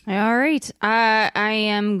Lish. All right. I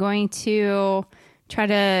am going to try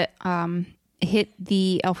to hit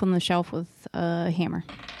the elf on the shelf with a hammer.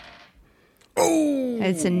 Oh!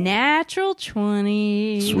 It's a natural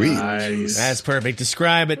 20. Sweet. Nice. That's perfect.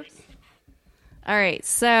 Describe it. All right.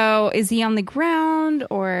 So is he on the ground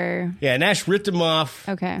or? Yeah, Nash ripped him off.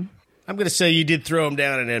 Okay. I'm going to say you did throw him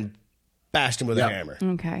down and then bashed him with a Yep. hammer.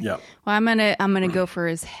 Okay. Yep. Well, I'm gonna go for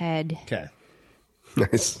his head. Okay.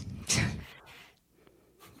 Nice.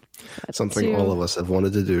 Something two. all of us have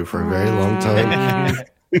wanted to do for a very long time.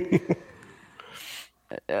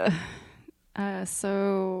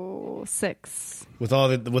 So 6. With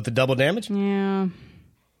the double damage? Yeah.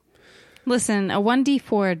 Listen, a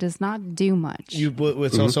 1d4 does not do much.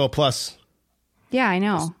 It's also a plus. Yeah, I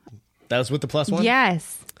know. That was with the plus one?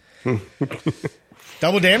 Yes.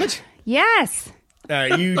 Double damage? Yes. All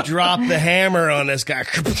right, you drop the hammer on this guy.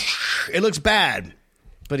 It looks bad,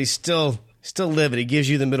 but he's still livid. He gives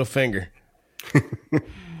you the middle finger.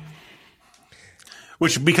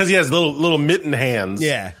 Which, because he has little mitten hands.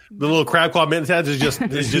 Yeah. The little crab claw mitten hands is just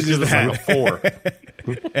like a 4.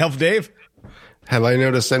 Elf Dave? Have I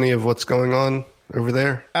noticed any of what's going on over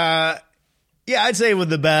there? Yeah, I'd say with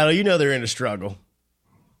the battle, they're in a struggle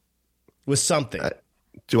with something.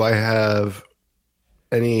 Do I have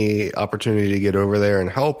any opportunity to get over there and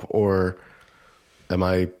help, or am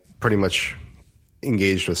I pretty much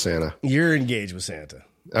engaged with Santa? You're engaged with Santa.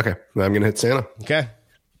 Okay, then I'm going to hit Santa. Okay.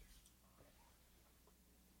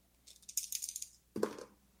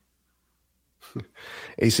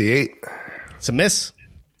 AC 8. It's a miss.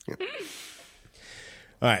 All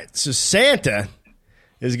right, so Santa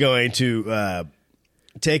is going to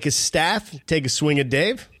take his staff, take a swing at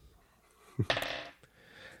Dave.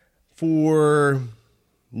 For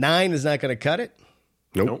 9 is not going to cut it.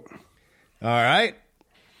 Nope. All right.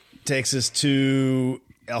 Takes us to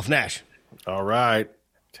Elf Nash. All right.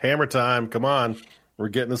 It's hammer time. Come on. We're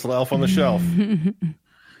getting this little elf on the shelf.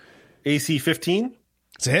 AC 15.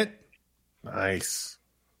 It's a hit. Nice.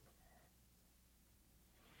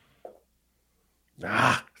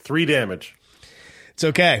 3 damage. It's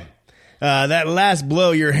okay. That last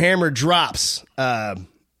blow, your hammer drops, and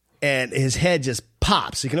his head just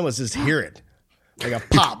pops. You can almost just hear it. Like a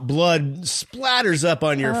pop. Blood splatters up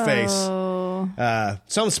on your face.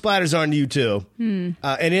 Some splatters on you, too. And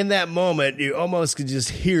in that moment, you almost could just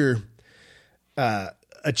hear a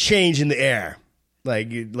change in the air.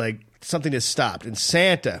 Like something has stopped. And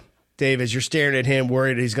Santa, Dave, as you're staring at him,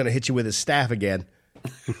 worried he's going to hit you with his staff again.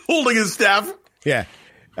 Holding his staff? Yeah.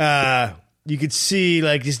 You could see,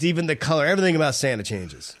 just even the color, everything about Santa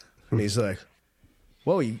changes. And he's like,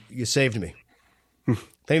 whoa, you saved me.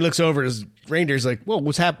 Then he looks over at his reindeer's like, whoa,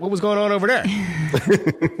 what was going on over there?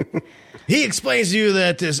 He explains to you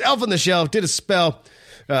that this elf on the shelf did a spell,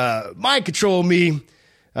 mind control me.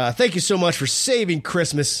 Thank you so much for saving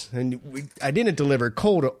Christmas. And I didn't deliver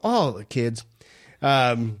coal to all the kids.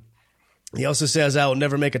 He also says, I will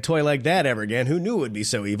never make a toy like that ever again. Who knew it would be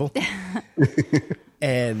so evil?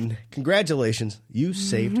 And congratulations, you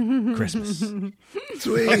saved Christmas.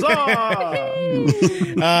 Sweet. There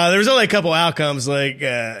was only a couple outcomes,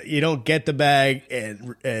 you don't get the bag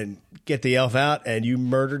and get the elf out, and you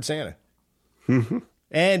murdered Santa.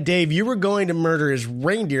 And Dave, you were going to murder his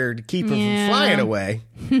reindeer to keep him from flying away.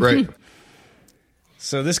 Right.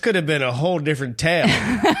 So this could have been a whole different tale.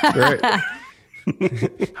 Right.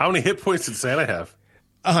 How many hit points did Santa have?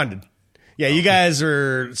 100. Yeah, you guys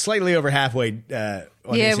are slightly over halfway. On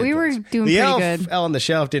Yeah, his we hit were points. doing the pretty elf, good. Elf on the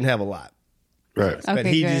Shelf didn't have a lot, Right. but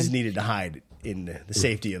Okay, he good. just needed to hide in the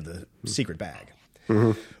safety of the secret bag.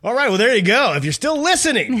 All right, well, there you go. If you're still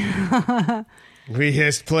listening, we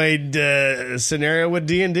just played a scenario with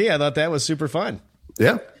D&D. I thought that was super fun.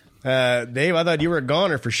 Yeah. Dave, I thought you were a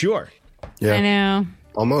goner for sure. Yeah. I know.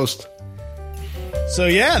 Almost. So,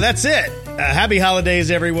 yeah, that's it. Happy holidays,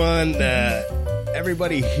 everyone.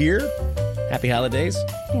 Everybody here, happy holidays.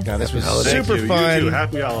 Now, this was super You fun. too.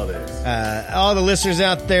 Happy holidays. All the listeners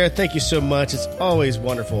out there, thank you so much. It's always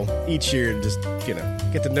wonderful each year to just,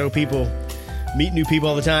 get to know people, meet new people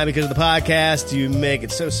all the time because of the podcast. You make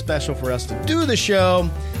it so special for us to do the show.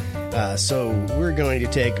 So we're going to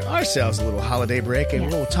take ourselves a little holiday break, and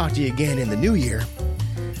we'll talk to you again in the new year.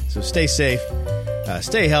 So stay safe,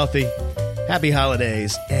 stay healthy, happy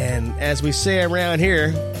holidays, and as we say around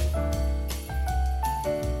here,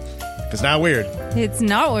 if it's not weird, It's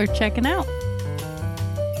not worth checking out.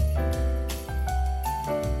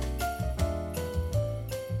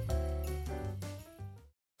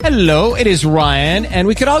 Hello, it is Ryan, and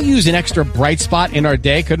we could all use an extra bright spot in our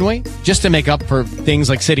day, couldn't we? Just to make up for things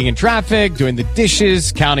like sitting in traffic, doing the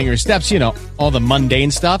dishes, counting your steps, all the mundane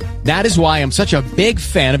stuff. That is why I'm such a big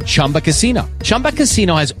fan of Chumba Casino. Chumba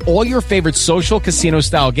Casino has all your favorite social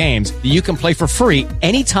casino-style games that you can play for free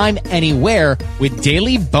anytime, anywhere with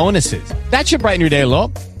daily bonuses. That should brighten your day a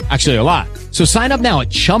little. Actually, a lot. So sign up now at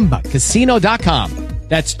ChumbaCasino.com.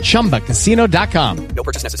 That's ChumbaCasino.com. No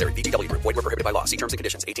purchase necessary. VGW Group. Void where prohibited by law. See terms and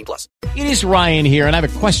conditions. 18+. It is Ryan here, and I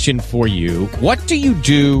have a question for you. What do you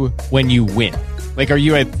do when you win? Like, are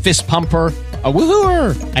you a fist pumper, a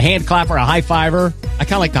woohooer, a hand clapper, a high fiver? I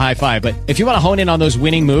kind of like the high five, but if you want to hone in on those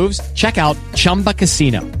winning moves, check out Chumba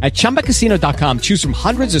Casino. At ChumbaCasino.com, choose from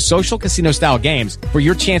hundreds of social casino-style games for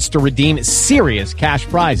your chance to redeem serious cash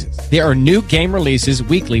prizes. There are new game releases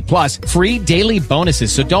weekly, plus free daily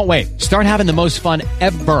bonuses, so don't wait. Start having the most fun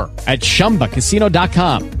ever at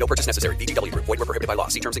ChumbaCasino.com. No purchase necessary. VGW Group. Void where prohibited by law.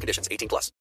 See terms and conditions. 18+.